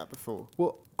have heard that before.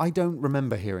 Well, I don't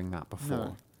remember hearing that before.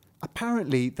 No.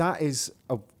 Apparently, that is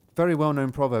a very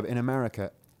well-known proverb in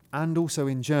America and also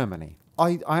in Germany.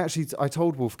 I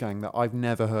told Wolfgang that I've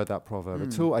never heard that proverb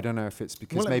at all. I don't know if it's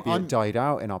because Well, maybe I'm- it died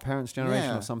out in our parents' generation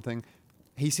Yeah. or something.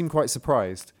 He seemed quite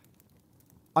surprised.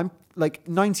 I'm like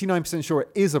 99% sure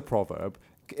it is a proverb.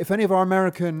 If any of our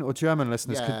American or German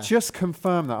listeners Yeah. could just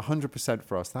confirm that 100%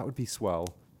 for us, that would be swell.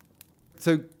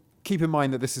 So keep in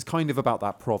mind that this is kind of about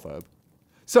that proverb.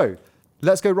 So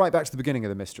let's go right back to the beginning of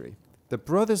the mystery. The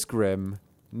Brothers Grimm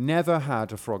never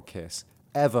had a frog kiss,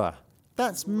 ever.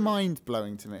 That's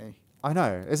mind-blowing to me. I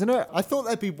know, isn't it? I thought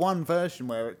there'd be one version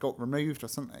where it got removed or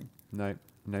something. No,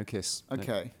 no kiss. No.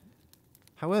 Okay.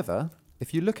 However,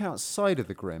 if you look outside of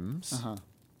the Grimms, Uh-huh.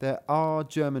 there are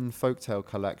German folktale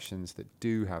collections that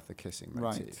do have the kissing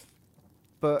motif. Right.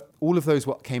 But all of those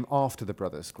came after the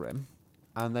Brothers Grimm,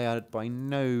 and they are by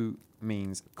no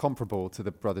means comparable to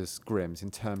the Brothers Grimms in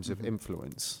terms of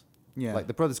influence. Yeah. Like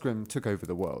the Brothers Grimm took over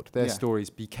the world. Their Yeah. stories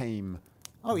became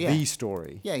Oh, yeah. the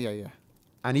story. Yeah.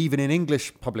 And even in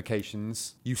English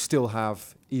publications, you still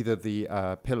have either the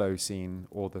pillow scene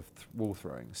or the wall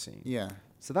throwing scene. Yeah.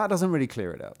 So that doesn't really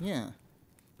clear it up. Yeah.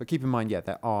 But keep in mind,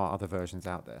 there are other versions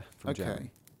out there from Okay.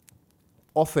 Germany.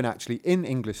 Often, actually, in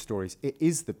English stories, it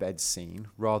is the bed scene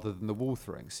rather than the wall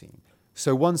throwing scene.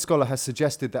 So one scholar has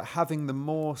suggested that having the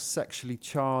more sexually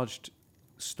charged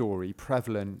story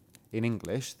prevalent in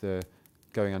English, the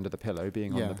going under the pillow,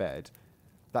 being on Yeah. the bed,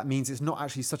 that means it's not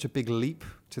actually such a big leap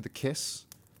to the kiss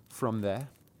from there.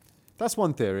 That's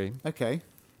one theory. Okay.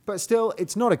 But still,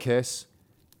 it's not a kiss.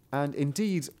 And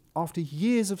indeed, after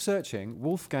years of searching,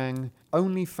 Wolfgang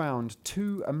only found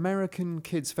 2 American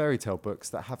kids' fairy tale books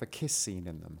that have a kiss scene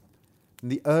in them.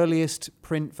 And the earliest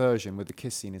print version with the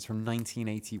kiss scene is from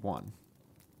 1981.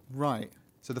 Right.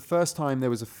 So the first time there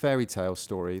was a fairy tale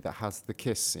story that has the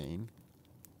kiss scene,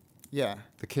 Yeah.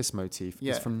 the kiss motif,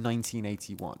 Yeah. is from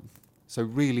 1981. So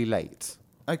really late.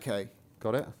 Okay.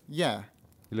 Got it? Yeah.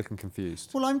 You're looking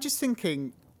confused. Well, I'm just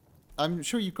thinking, I'm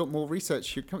sure you've got more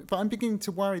research, but I'm beginning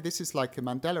to worry this is like a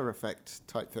Mandela effect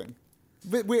type thing.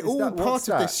 We're all that- part what's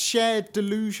of that? this shared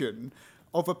delusion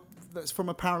that's from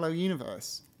a parallel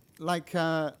universe. Like,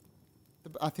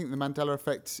 I think the Mandela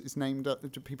effect is named up.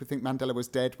 People think Mandela was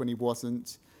dead when he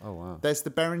wasn't. Oh, wow. There's the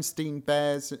Berenstain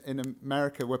Bears in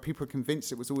America where people are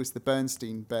convinced it was always the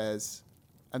Bernstein Bears.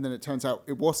 And then it turns out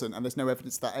it wasn't, and there's no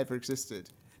evidence that ever existed.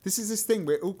 This is this thing,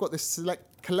 we've all got this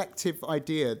collective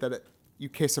idea that you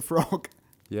kiss a frog,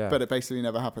 Yeah. but it basically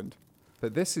never happened.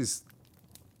 But this is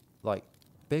like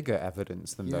bigger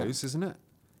evidence than Yeah. those, isn't it?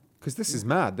 Because this is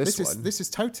mad. This one. This is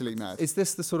totally mad. Is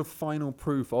this the sort of final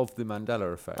proof of the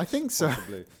Mandela effect? I think so.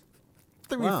 Possibly. I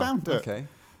think Wow, we found it. Okay.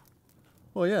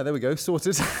 Well, yeah, there we go.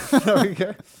 Sorted. There we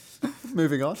go.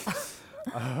 Moving on.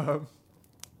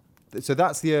 So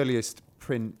that's the earliest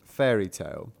print fairy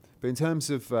tale. But in terms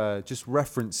of just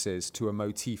references to a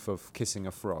motif of kissing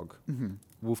a frog,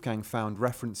 Wolfgang found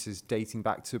references dating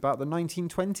back to about the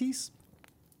 1920s.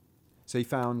 So he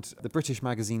found the British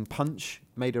magazine Punch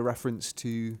made a reference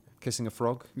to kissing a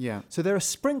frog. Yeah. So there are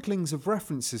sprinklings of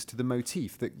references to the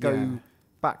motif that go Yeah.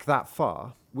 back that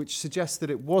far, which suggests that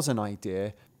it was an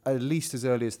idea at least as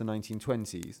early as the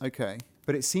 1920s. Okay.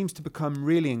 But it seems to become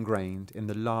really ingrained in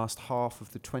the last half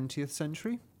of the 20th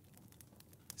century.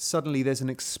 Suddenly there's an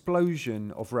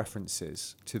explosion of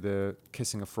references to the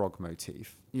kissing a frog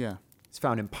motif. Yeah. It's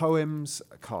found in poems,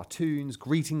 cartoons,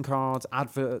 greeting cards,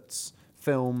 adverts,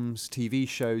 films, TV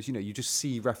shows. You know, you just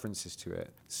see references to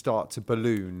it start to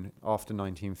balloon after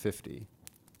 1950.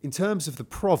 In terms of the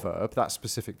proverb, that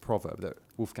specific proverb that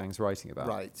Wolfgang's writing about,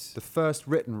 Right. the first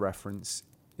written reference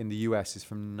in the US is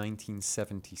from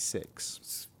 1976.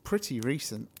 It's pretty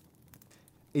recent.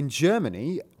 In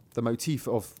Germany, the motif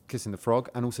of kissing the frog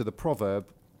and also the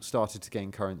proverb started to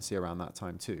gain currency around that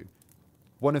time too.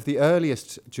 One of the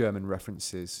earliest German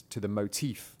references to the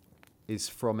motif is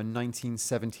from a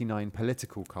 1979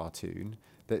 political cartoon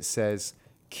that says,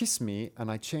 "Kiss me and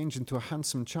I change into a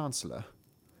handsome chancellor."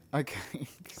 Okay.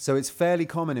 So it's fairly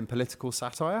common in political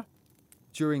satire.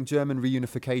 During German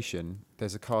reunification,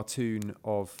 there's a cartoon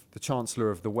of the Chancellor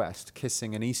of the West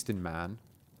kissing an Eastern man,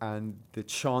 and the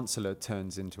Chancellor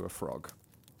turns into a frog.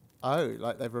 Oh,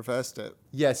 like they've reversed it.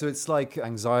 Yeah, so it's like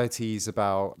anxieties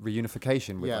about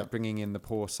reunification with Yeah. like bringing in the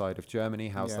poor side of Germany.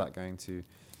 How's Yeah. that going to...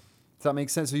 Does that make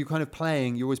sense? So you're kind of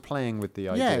playing, you're always playing with the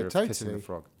idea of kissing totally. the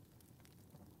frog.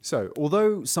 So,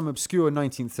 although some obscure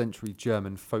 19th century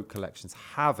German folk collections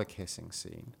have a kissing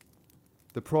scene,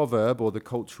 the proverb or the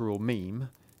cultural meme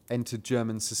entered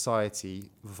German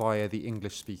society via the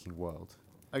English-speaking world.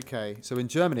 Okay. So in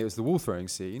Germany, it was the wall-throwing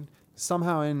scene.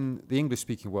 Somehow in the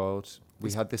English-speaking world,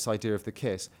 we had this idea of the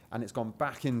kiss, and it's gone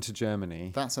back into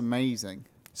Germany. That's amazing.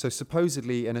 So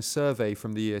supposedly, in a survey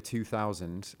from the year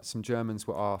 2000, some Germans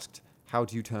were asked, how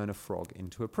do you turn a frog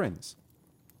into a prince?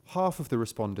 Half of the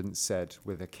respondents said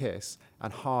with a kiss,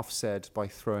 and half said by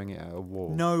throwing it at a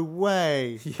wall. No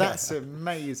way. Yeah. That's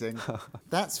amazing.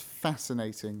 That's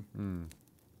fascinating. Mm.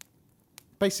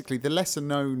 Basically, the lesser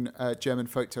known German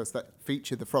folktales that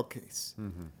feature the frog kiss,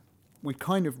 Mm-hmm. we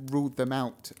kind of ruled them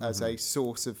out as a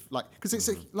source of like, because it's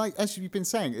like, as you've been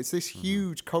saying, it's this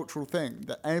huge cultural thing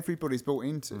that everybody's bought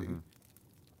into. Mm-hmm.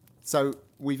 So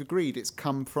we've agreed it's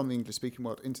come from the English speaking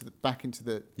world back into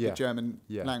the Yeah. German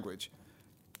Yeah. language.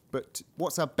 But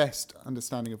what's our best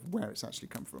understanding of where it's actually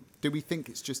come from? Do we think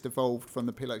it's just evolved from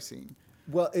the pillow scene?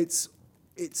 Well, it's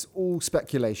all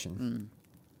speculation.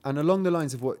 And along the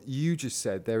lines of what you just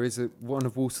said, there is one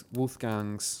of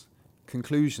Wolfgang's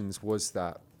conclusions was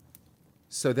that,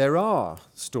 so there are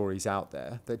stories out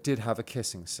there that did have a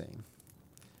kissing scene,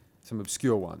 some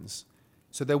obscure ones.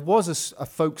 So there was a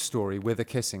folk story with a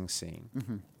kissing scene.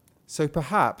 Mm-hmm. So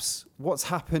perhaps what's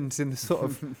happened in the sort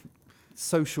of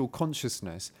social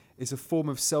consciousness is a form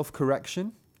of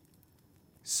self-correction.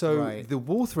 So Right. the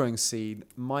wall-throwing scene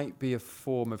might be a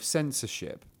form of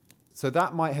censorship. So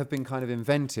that might have been kind of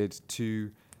invented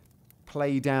to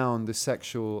play down the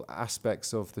sexual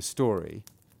aspects of the story,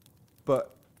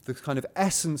 but the kind of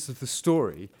essence of the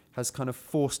story has kind of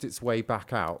forced its way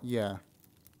back out. Yeah.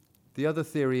 The other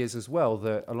theory is as well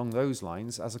that along those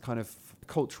lines, as a kind of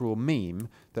cultural meme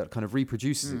that kind of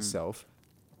reproduces itself,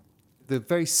 the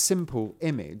very simple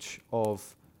image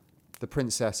of the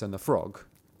princess and the frog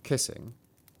kissing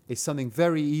is something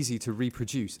very easy to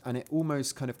reproduce, and it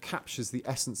almost kind of captures the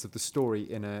essence of the story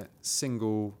in a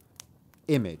single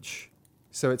image.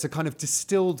 So it's a kind of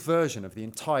distilled version of the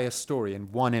entire story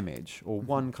in one image or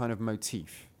one kind of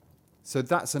motif. So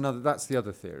that's the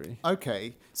other theory.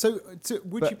 Okay. So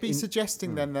would But you be in-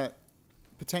 suggesting then that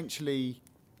potentially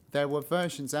there were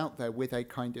versions out there with a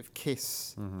kind of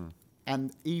kiss,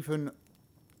 and even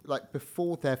like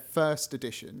before their first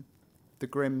edition, the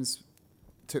Grimms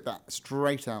took that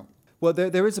straight out? Well,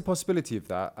 there is a possibility of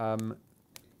that.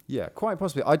 Yeah, quite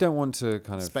possibly. I don't want to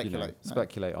kind of Speculate, no.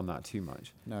 speculate on that too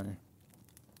much. No.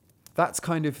 That's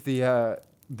kind of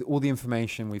all the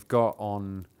information we've got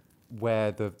on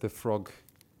where the frog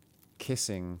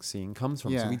kissing scene comes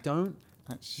from. So Yeah. we don't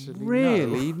Actually,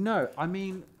 really no. know. I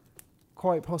mean,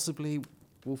 quite possibly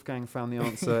Wolfgang found the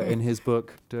answer in his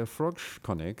book Der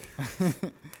Frogkönig,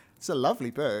 It's a lovely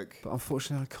book. but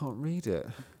unfortunately I can't read it.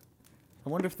 I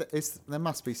wonder if there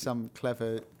must be some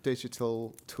clever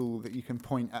digital tool that you can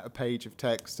point at a page of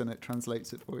text and it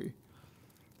translates it for you.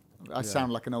 I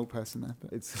sound like an old person there,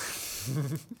 but It's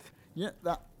yeah,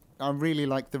 I really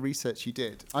like the research you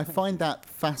did. I find that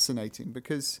fascinating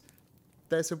because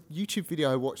there's a YouTube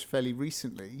video I watched fairly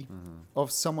recently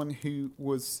of someone who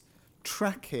was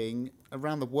tracking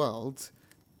around the world,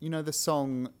 you know, the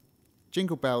song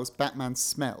Jingle Bells, Batman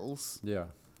Smells, yeah.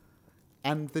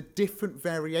 and the different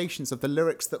variations of the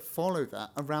lyrics that follow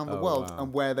that around the Oh, world wow.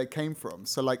 and where they came from.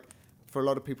 So, like, for a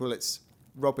lot of people, it's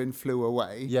Robin Flew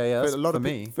Away. Yeah, yeah, But that's a lot for of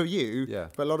me. for you, Yeah.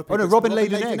 but a lot of Oh, people, no, it's Robin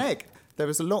Laid an Egg. There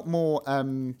was a lot more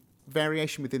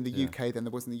variation within the Yeah. UK than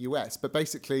there was in the US. But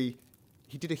basically,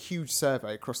 he did a huge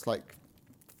survey across like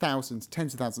thousands,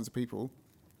 tens of thousands of people.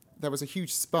 There was a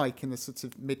huge spike in the sort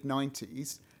of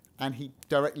mid-90s, and he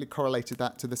directly correlated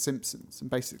that to The Simpsons. And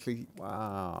basically,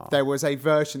 Wow. there was a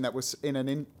version that was in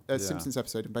a Yeah. Simpsons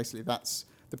episode, and basically that's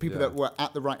the people Yeah. that were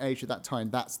at the right age at that time.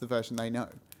 That's the version they know.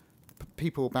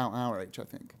 People about our age, I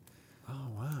think. Oh,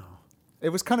 wow. It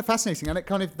was kind of fascinating, and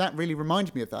that really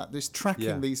reminded me of that. Just tracking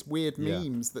Yeah. these weird Yeah.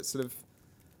 memes that sort of.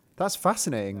 That's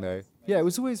fascinating, though. Yeah, it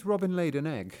was always Robin laid an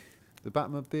egg. The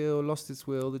Batmobile lost its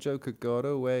will. The Joker got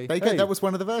away. Hey. That was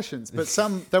one of the versions, but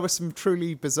there were some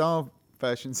truly bizarre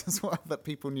versions as well that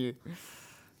people knew.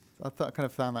 I kind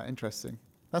of found that interesting.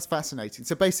 That's fascinating.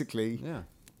 So basically, Yeah.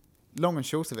 long and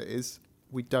short of it is,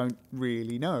 we don't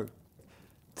really know.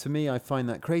 To me, I find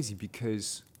that crazy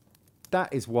because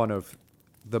that is one of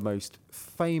the most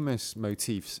famous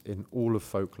motifs in all of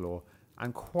folklore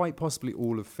and quite possibly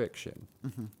all of fiction.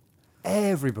 Mm-hmm.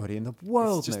 Everybody in the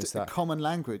world It's just knows a that. common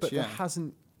language, But yeah. there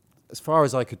hasn't, as far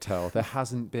as I could tell, there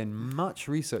hasn't been much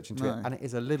research into No. it, and it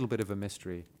is a little bit of a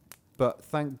mystery. But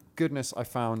thank goodness I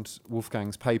found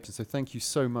Wolfgang's paper, so thank you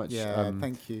so much, Yeah,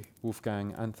 thank you.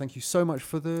 Wolfgang, and thank you so much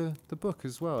for the book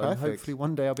as well. And Perfect. hopefully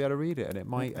one day I'll be able to read it, and it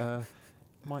might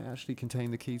might actually contain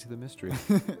the key to the mystery.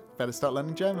 Better start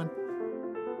learning German.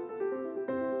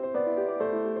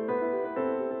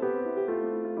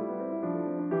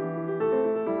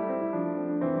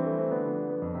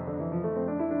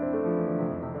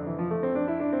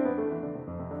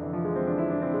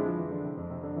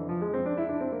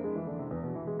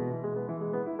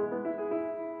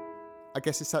 I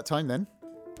guess it's that time then.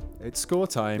 It's score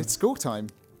time. It's school time.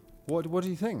 What do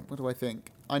you think? What do I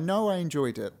think? I know I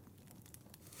enjoyed it.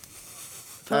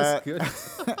 That's good.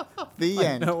 The I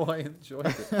end. know I enjoyed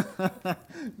it.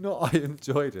 Not I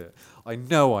enjoyed it. I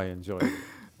know I enjoyed it.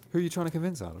 Who are you trying to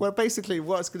convince, Alan? Well, basically,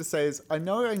 what I was going to say is, I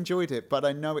know I enjoyed it, but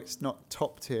I know it's not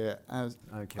top tier at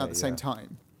the same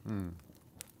time. Mm.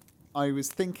 I was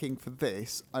thinking for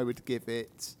this, I would give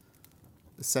it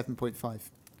a 7.5.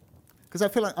 Because I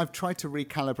feel like I've tried to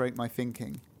recalibrate my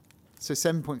thinking. So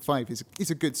 7.5 is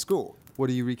a good score. What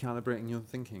are you recalibrating your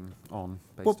thinking on?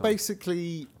 Well,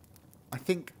 basically, I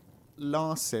think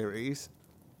last series,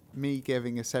 me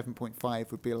giving a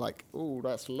 7.5 would be like, oh,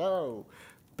 that's low.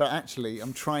 But actually,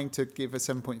 I'm trying to give a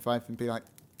 7.5 and be like,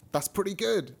 that's pretty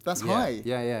good. That's high.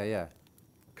 Yeah.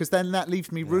 Because then that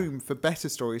leaves me room for better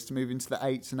stories to move into the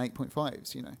 8s and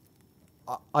 8.5s, you know.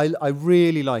 I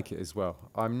really like it as well.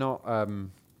 I'm not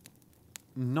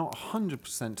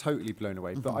 100% totally blown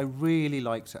away, but I really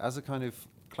liked it. As a kind of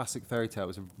classic fairy tale, it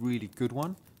was a really good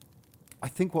one. I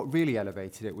think what really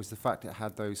elevated it was the fact it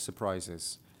had those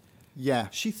surprises. Yeah.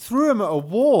 She threw him at a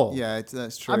wall. Yeah,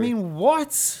 that's true. I mean,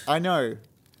 what? I know.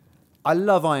 I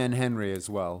love Iron Henry as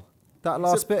well. That He's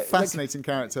last a bit. fascinating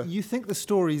character. You think the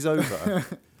story's over.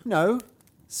 No.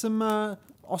 Some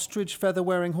ostrich feather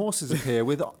wearing horses appear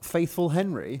with faithful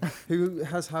Henry, who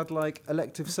has had like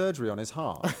elective surgery on his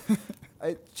heart.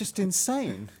 It's just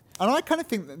insane. And I kind of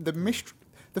think that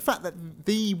the fact that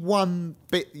the one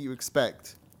bit that you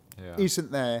expect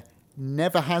isn't there,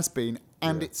 never has been,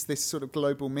 and it's this sort of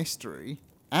global mystery,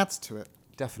 adds to it.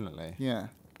 Definitely. Yeah.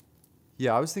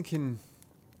 Yeah, I was thinking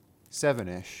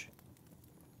 7-ish.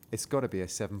 It's got to be a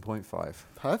 7.5.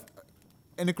 Perfect.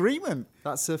 In agreement.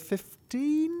 That's a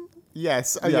 15?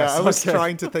 Yes. Yes, Yeah, I was okay.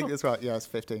 trying to think as well. Yeah, it's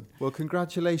 15. Well,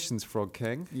 congratulations, Frog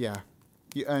King. Yeah.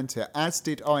 You earned it, as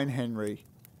did Iron Henry.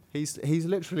 He's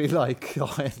literally like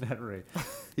Iron Henry.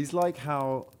 He's like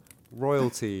how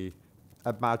royalty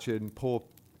imagine poor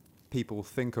people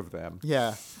think of them.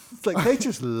 Yeah. It's like they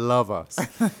just love us.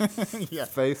 Yeah.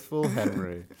 Faithful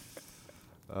Henry.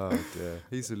 Oh dear,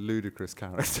 he's a ludicrous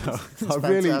character. He's I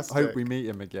really fantastic. hope we meet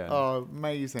him again. Oh,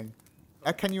 amazing.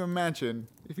 Can you imagine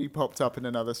if he popped up in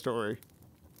another story?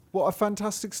 What a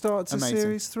fantastic start to Amazing.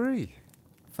 Series 3.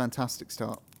 Fantastic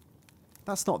start.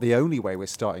 That's not the only way we're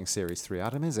starting Series 3,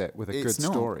 Adam, is it? With a good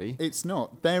story. It's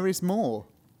not. There is more.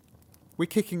 We're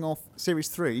kicking off Series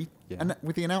 3 and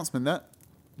with the announcement that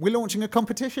we're launching a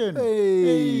competition.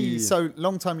 Hey! So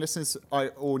long-time listeners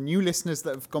or new listeners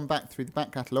that have gone back through the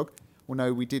back catalogue will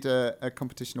know we did a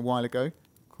competition a while ago.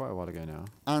 Quite a while ago now.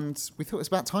 And we thought it was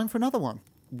about time for another one.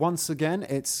 Once again,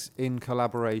 it's in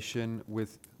collaboration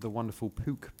with the wonderful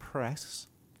Pook Press,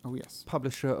 Oh, yes.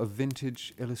 publisher of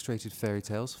vintage illustrated fairy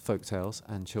tales, folk tales,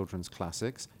 and children's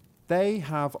classics. They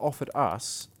have offered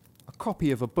us a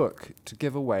copy of a book to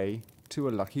give away to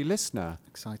a lucky listener.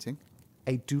 Exciting.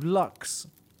 A deluxe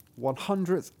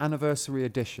 100th anniversary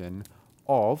edition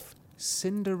of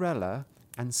Cinderella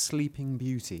and Sleeping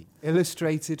Beauty,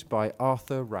 illustrated by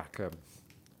Arthur Rackham.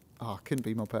 Oh, couldn't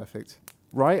be more perfect.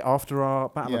 Right after our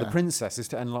Battle of Yeah. the Princesses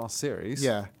to end last series.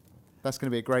 Yeah. That's going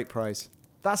to be a great prize.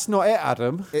 That's not it,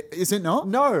 Adam. Is it not?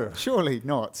 No. Surely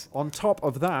not. On top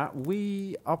of that,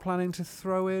 we are planning to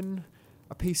throw in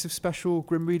a piece of special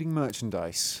Grim Reading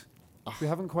merchandise. We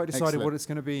haven't quite decided excellent. what it's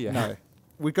going to be yet. No.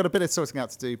 We've got a bit of sorting out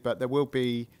to do, but there will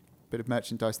be a bit of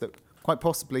merchandise that quite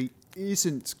possibly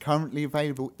isn't currently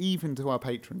available even to our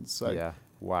patrons. So Yeah.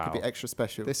 Wow. could be extra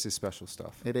special. This is special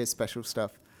stuff. It is special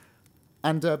stuff.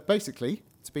 And basically,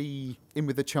 to be in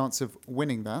with the chance of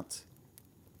winning that,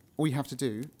 all you have to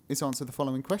do is answer the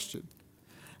following question.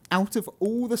 Out of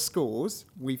all the scores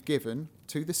we've given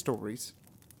to the stories,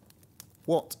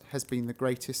 what has been the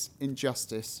greatest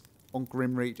injustice on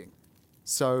Grim Reading?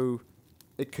 So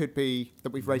it could be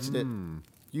that we've rated it,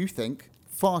 you think,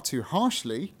 far too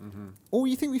harshly, or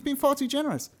you think we've been far too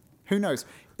generous. Who knows?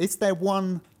 Is there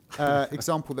one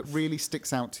example that really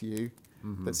sticks out to you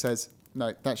that says,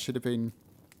 no, that should have been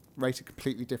rated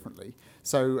completely differently?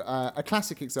 So a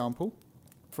classic example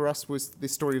for us was the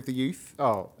story of the youth.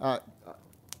 Oh,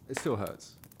 it still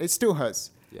hurts. It still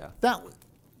hurts. Yeah. That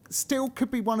still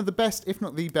could be one of the best, if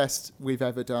not the best, we've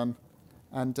ever done.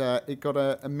 And it got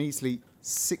a measly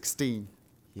 16.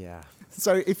 Yeah.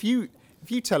 So if you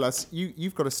tell us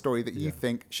you've got a story that you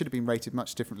think should have been rated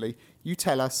much differently, you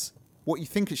tell us what you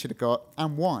think it should have got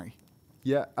and why.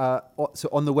 Yeah. So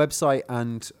on the website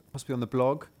and possibly on the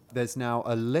blog, there's now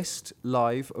a list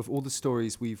live of all the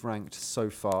stories we've ranked so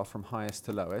far from highest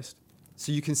to lowest.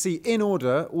 So you can see in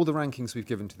order all the rankings we've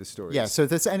given to the stories. Yeah, so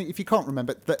if you can't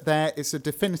remember, there is a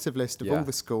definitive list of Yeah. all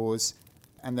the scores,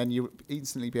 and then you'll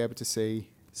instantly be able to see.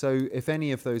 So if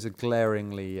any of those are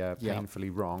glaringly, painfully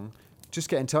wrong, just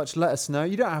get in touch. Let us know.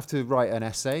 You don't have to write an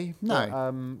essay.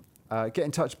 No. But, get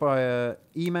in touch by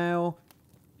email.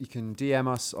 You can DM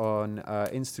us on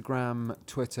Instagram,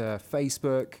 Twitter,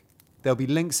 Facebook. There'll be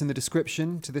links in the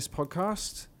description to this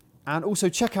podcast. And also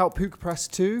check out Pook Press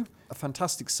 2, a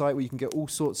fantastic site where you can get all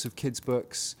sorts of kids'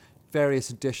 books,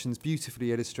 various editions,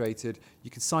 beautifully illustrated.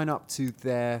 You can sign up to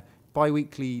their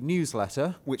bi-weekly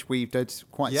newsletter, Which we did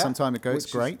quite some time ago. It's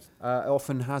which great.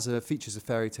 Often features a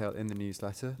fairy tale in the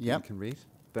newsletter that Yep. you can read.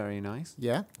 Very nice.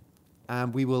 Yeah.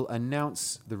 And we will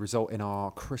announce the result in our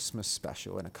Christmas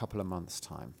special in a couple of months'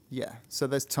 time. Yeah. So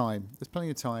there's time. There's plenty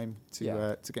of time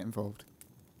to get involved.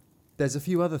 There's a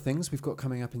few other things we've got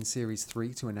coming up in Series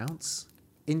 3 to announce.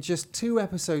 In just 2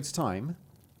 episodes' time,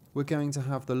 we're going to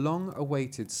have the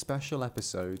long-awaited special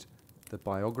episode, The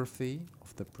Biography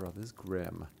of the Brothers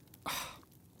Grimm.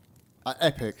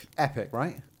 Epic. Epic,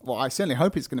 right? Well, I certainly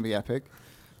hope it's going to be epic.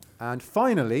 And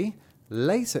finally,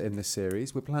 later in the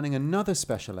series, we're planning another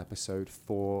special episode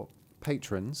for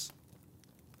patrons.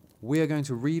 We are going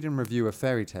to read and review a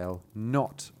fairy tale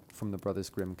not from the Brothers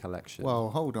Grimm collection. Well,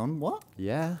 hold on. What?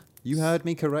 Yeah, you heard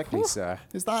me correctly, sir.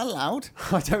 Is that allowed?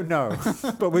 I don't know,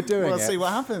 but we're doing We'll it. see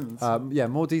what happens. Yeah,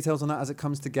 more details on that as it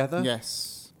comes together.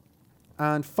 Yes.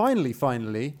 And finally,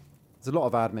 there's a lot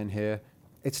of admin here.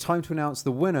 It's time to announce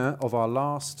the winner of our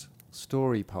last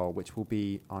story poll, which will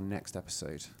be our next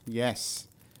episode. Yes,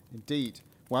 indeed.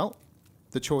 Well,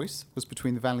 the choice was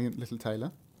between The Valiant Little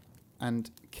Tailor and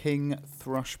King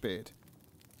Thrushbeard.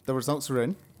 The results are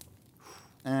in,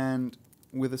 and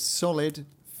with a solid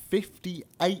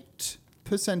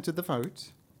 58% of the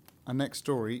vote, our next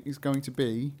story is going to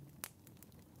be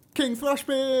King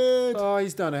Thrushbeard! Oh,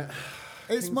 he's done it.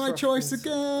 It's King my choice Thrushbeard's-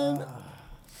 again!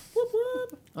 Whoop,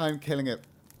 whoop. I'm killing it.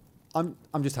 I'm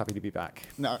just happy to be back.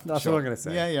 No, That's sure. all I'm going to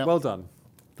say. Yeah, yeah. Well done.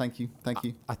 Thank you. I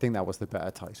think that was the better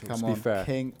title, Come to on, be fair.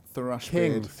 King Thrushbeard.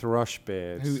 King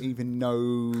Thrushbeard. Who even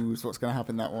knows what's going to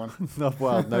happen in that one?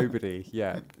 Well, nobody.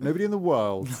 Yeah. Nobody in the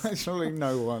world. Actually,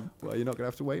 no one. Well, you're not going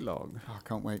to have to wait long. Oh, I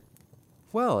can't wait.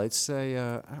 Well, it's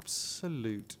a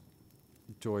absolute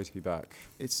joy to be back.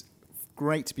 It's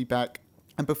great to be back.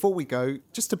 And before we go,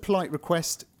 just a polite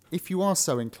request, if you are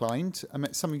so inclined, I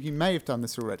mean, some of you may have done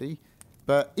this already,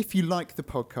 but if you like the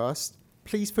podcast,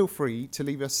 please feel free to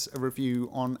leave us a review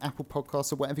on Apple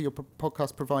Podcasts or whatever your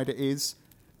podcast provider is.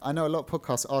 I know a lot of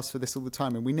podcasts ask for this all the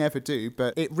time, and we never do,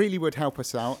 but it really would help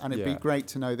us out, and it'd be Yeah. great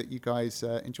to know that you guys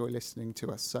enjoy listening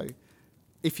to us. So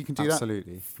if you can do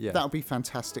Absolutely. Yeah. that would be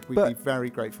fantastic. We'd But- be very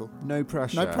grateful. No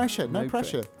pressure. No pressure, no pre-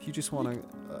 pressure. If you just want to,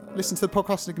 Listen to the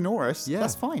podcast and ignore us. Yeah.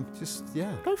 That's fine.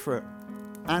 yeah, Go for it.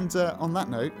 And on that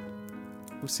note,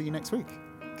 we'll see you next week.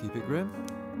 keep it grim.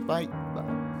 Bye.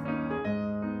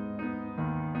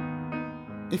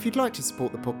 If you'd like to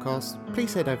support the podcast,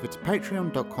 please head over to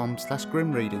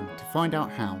patreon.com/grimreading to find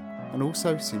out how, and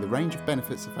also see the range of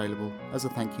benefits available as a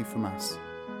thank you from us.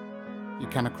 You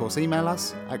can of course email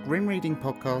us at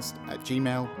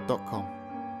grimreadingpodcast@gmail.com.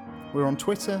 We're on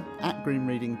Twitter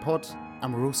 @grimreadingpod,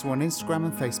 and we're also on Instagram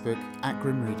and Facebook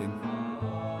 @grimreading.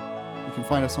 You can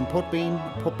find us on Podbean,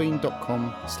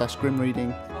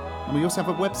 podbean.com/grimreading. And we also have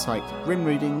a website,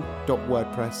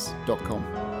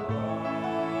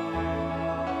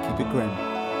 grimreading.wordpress.com. Keep it grim.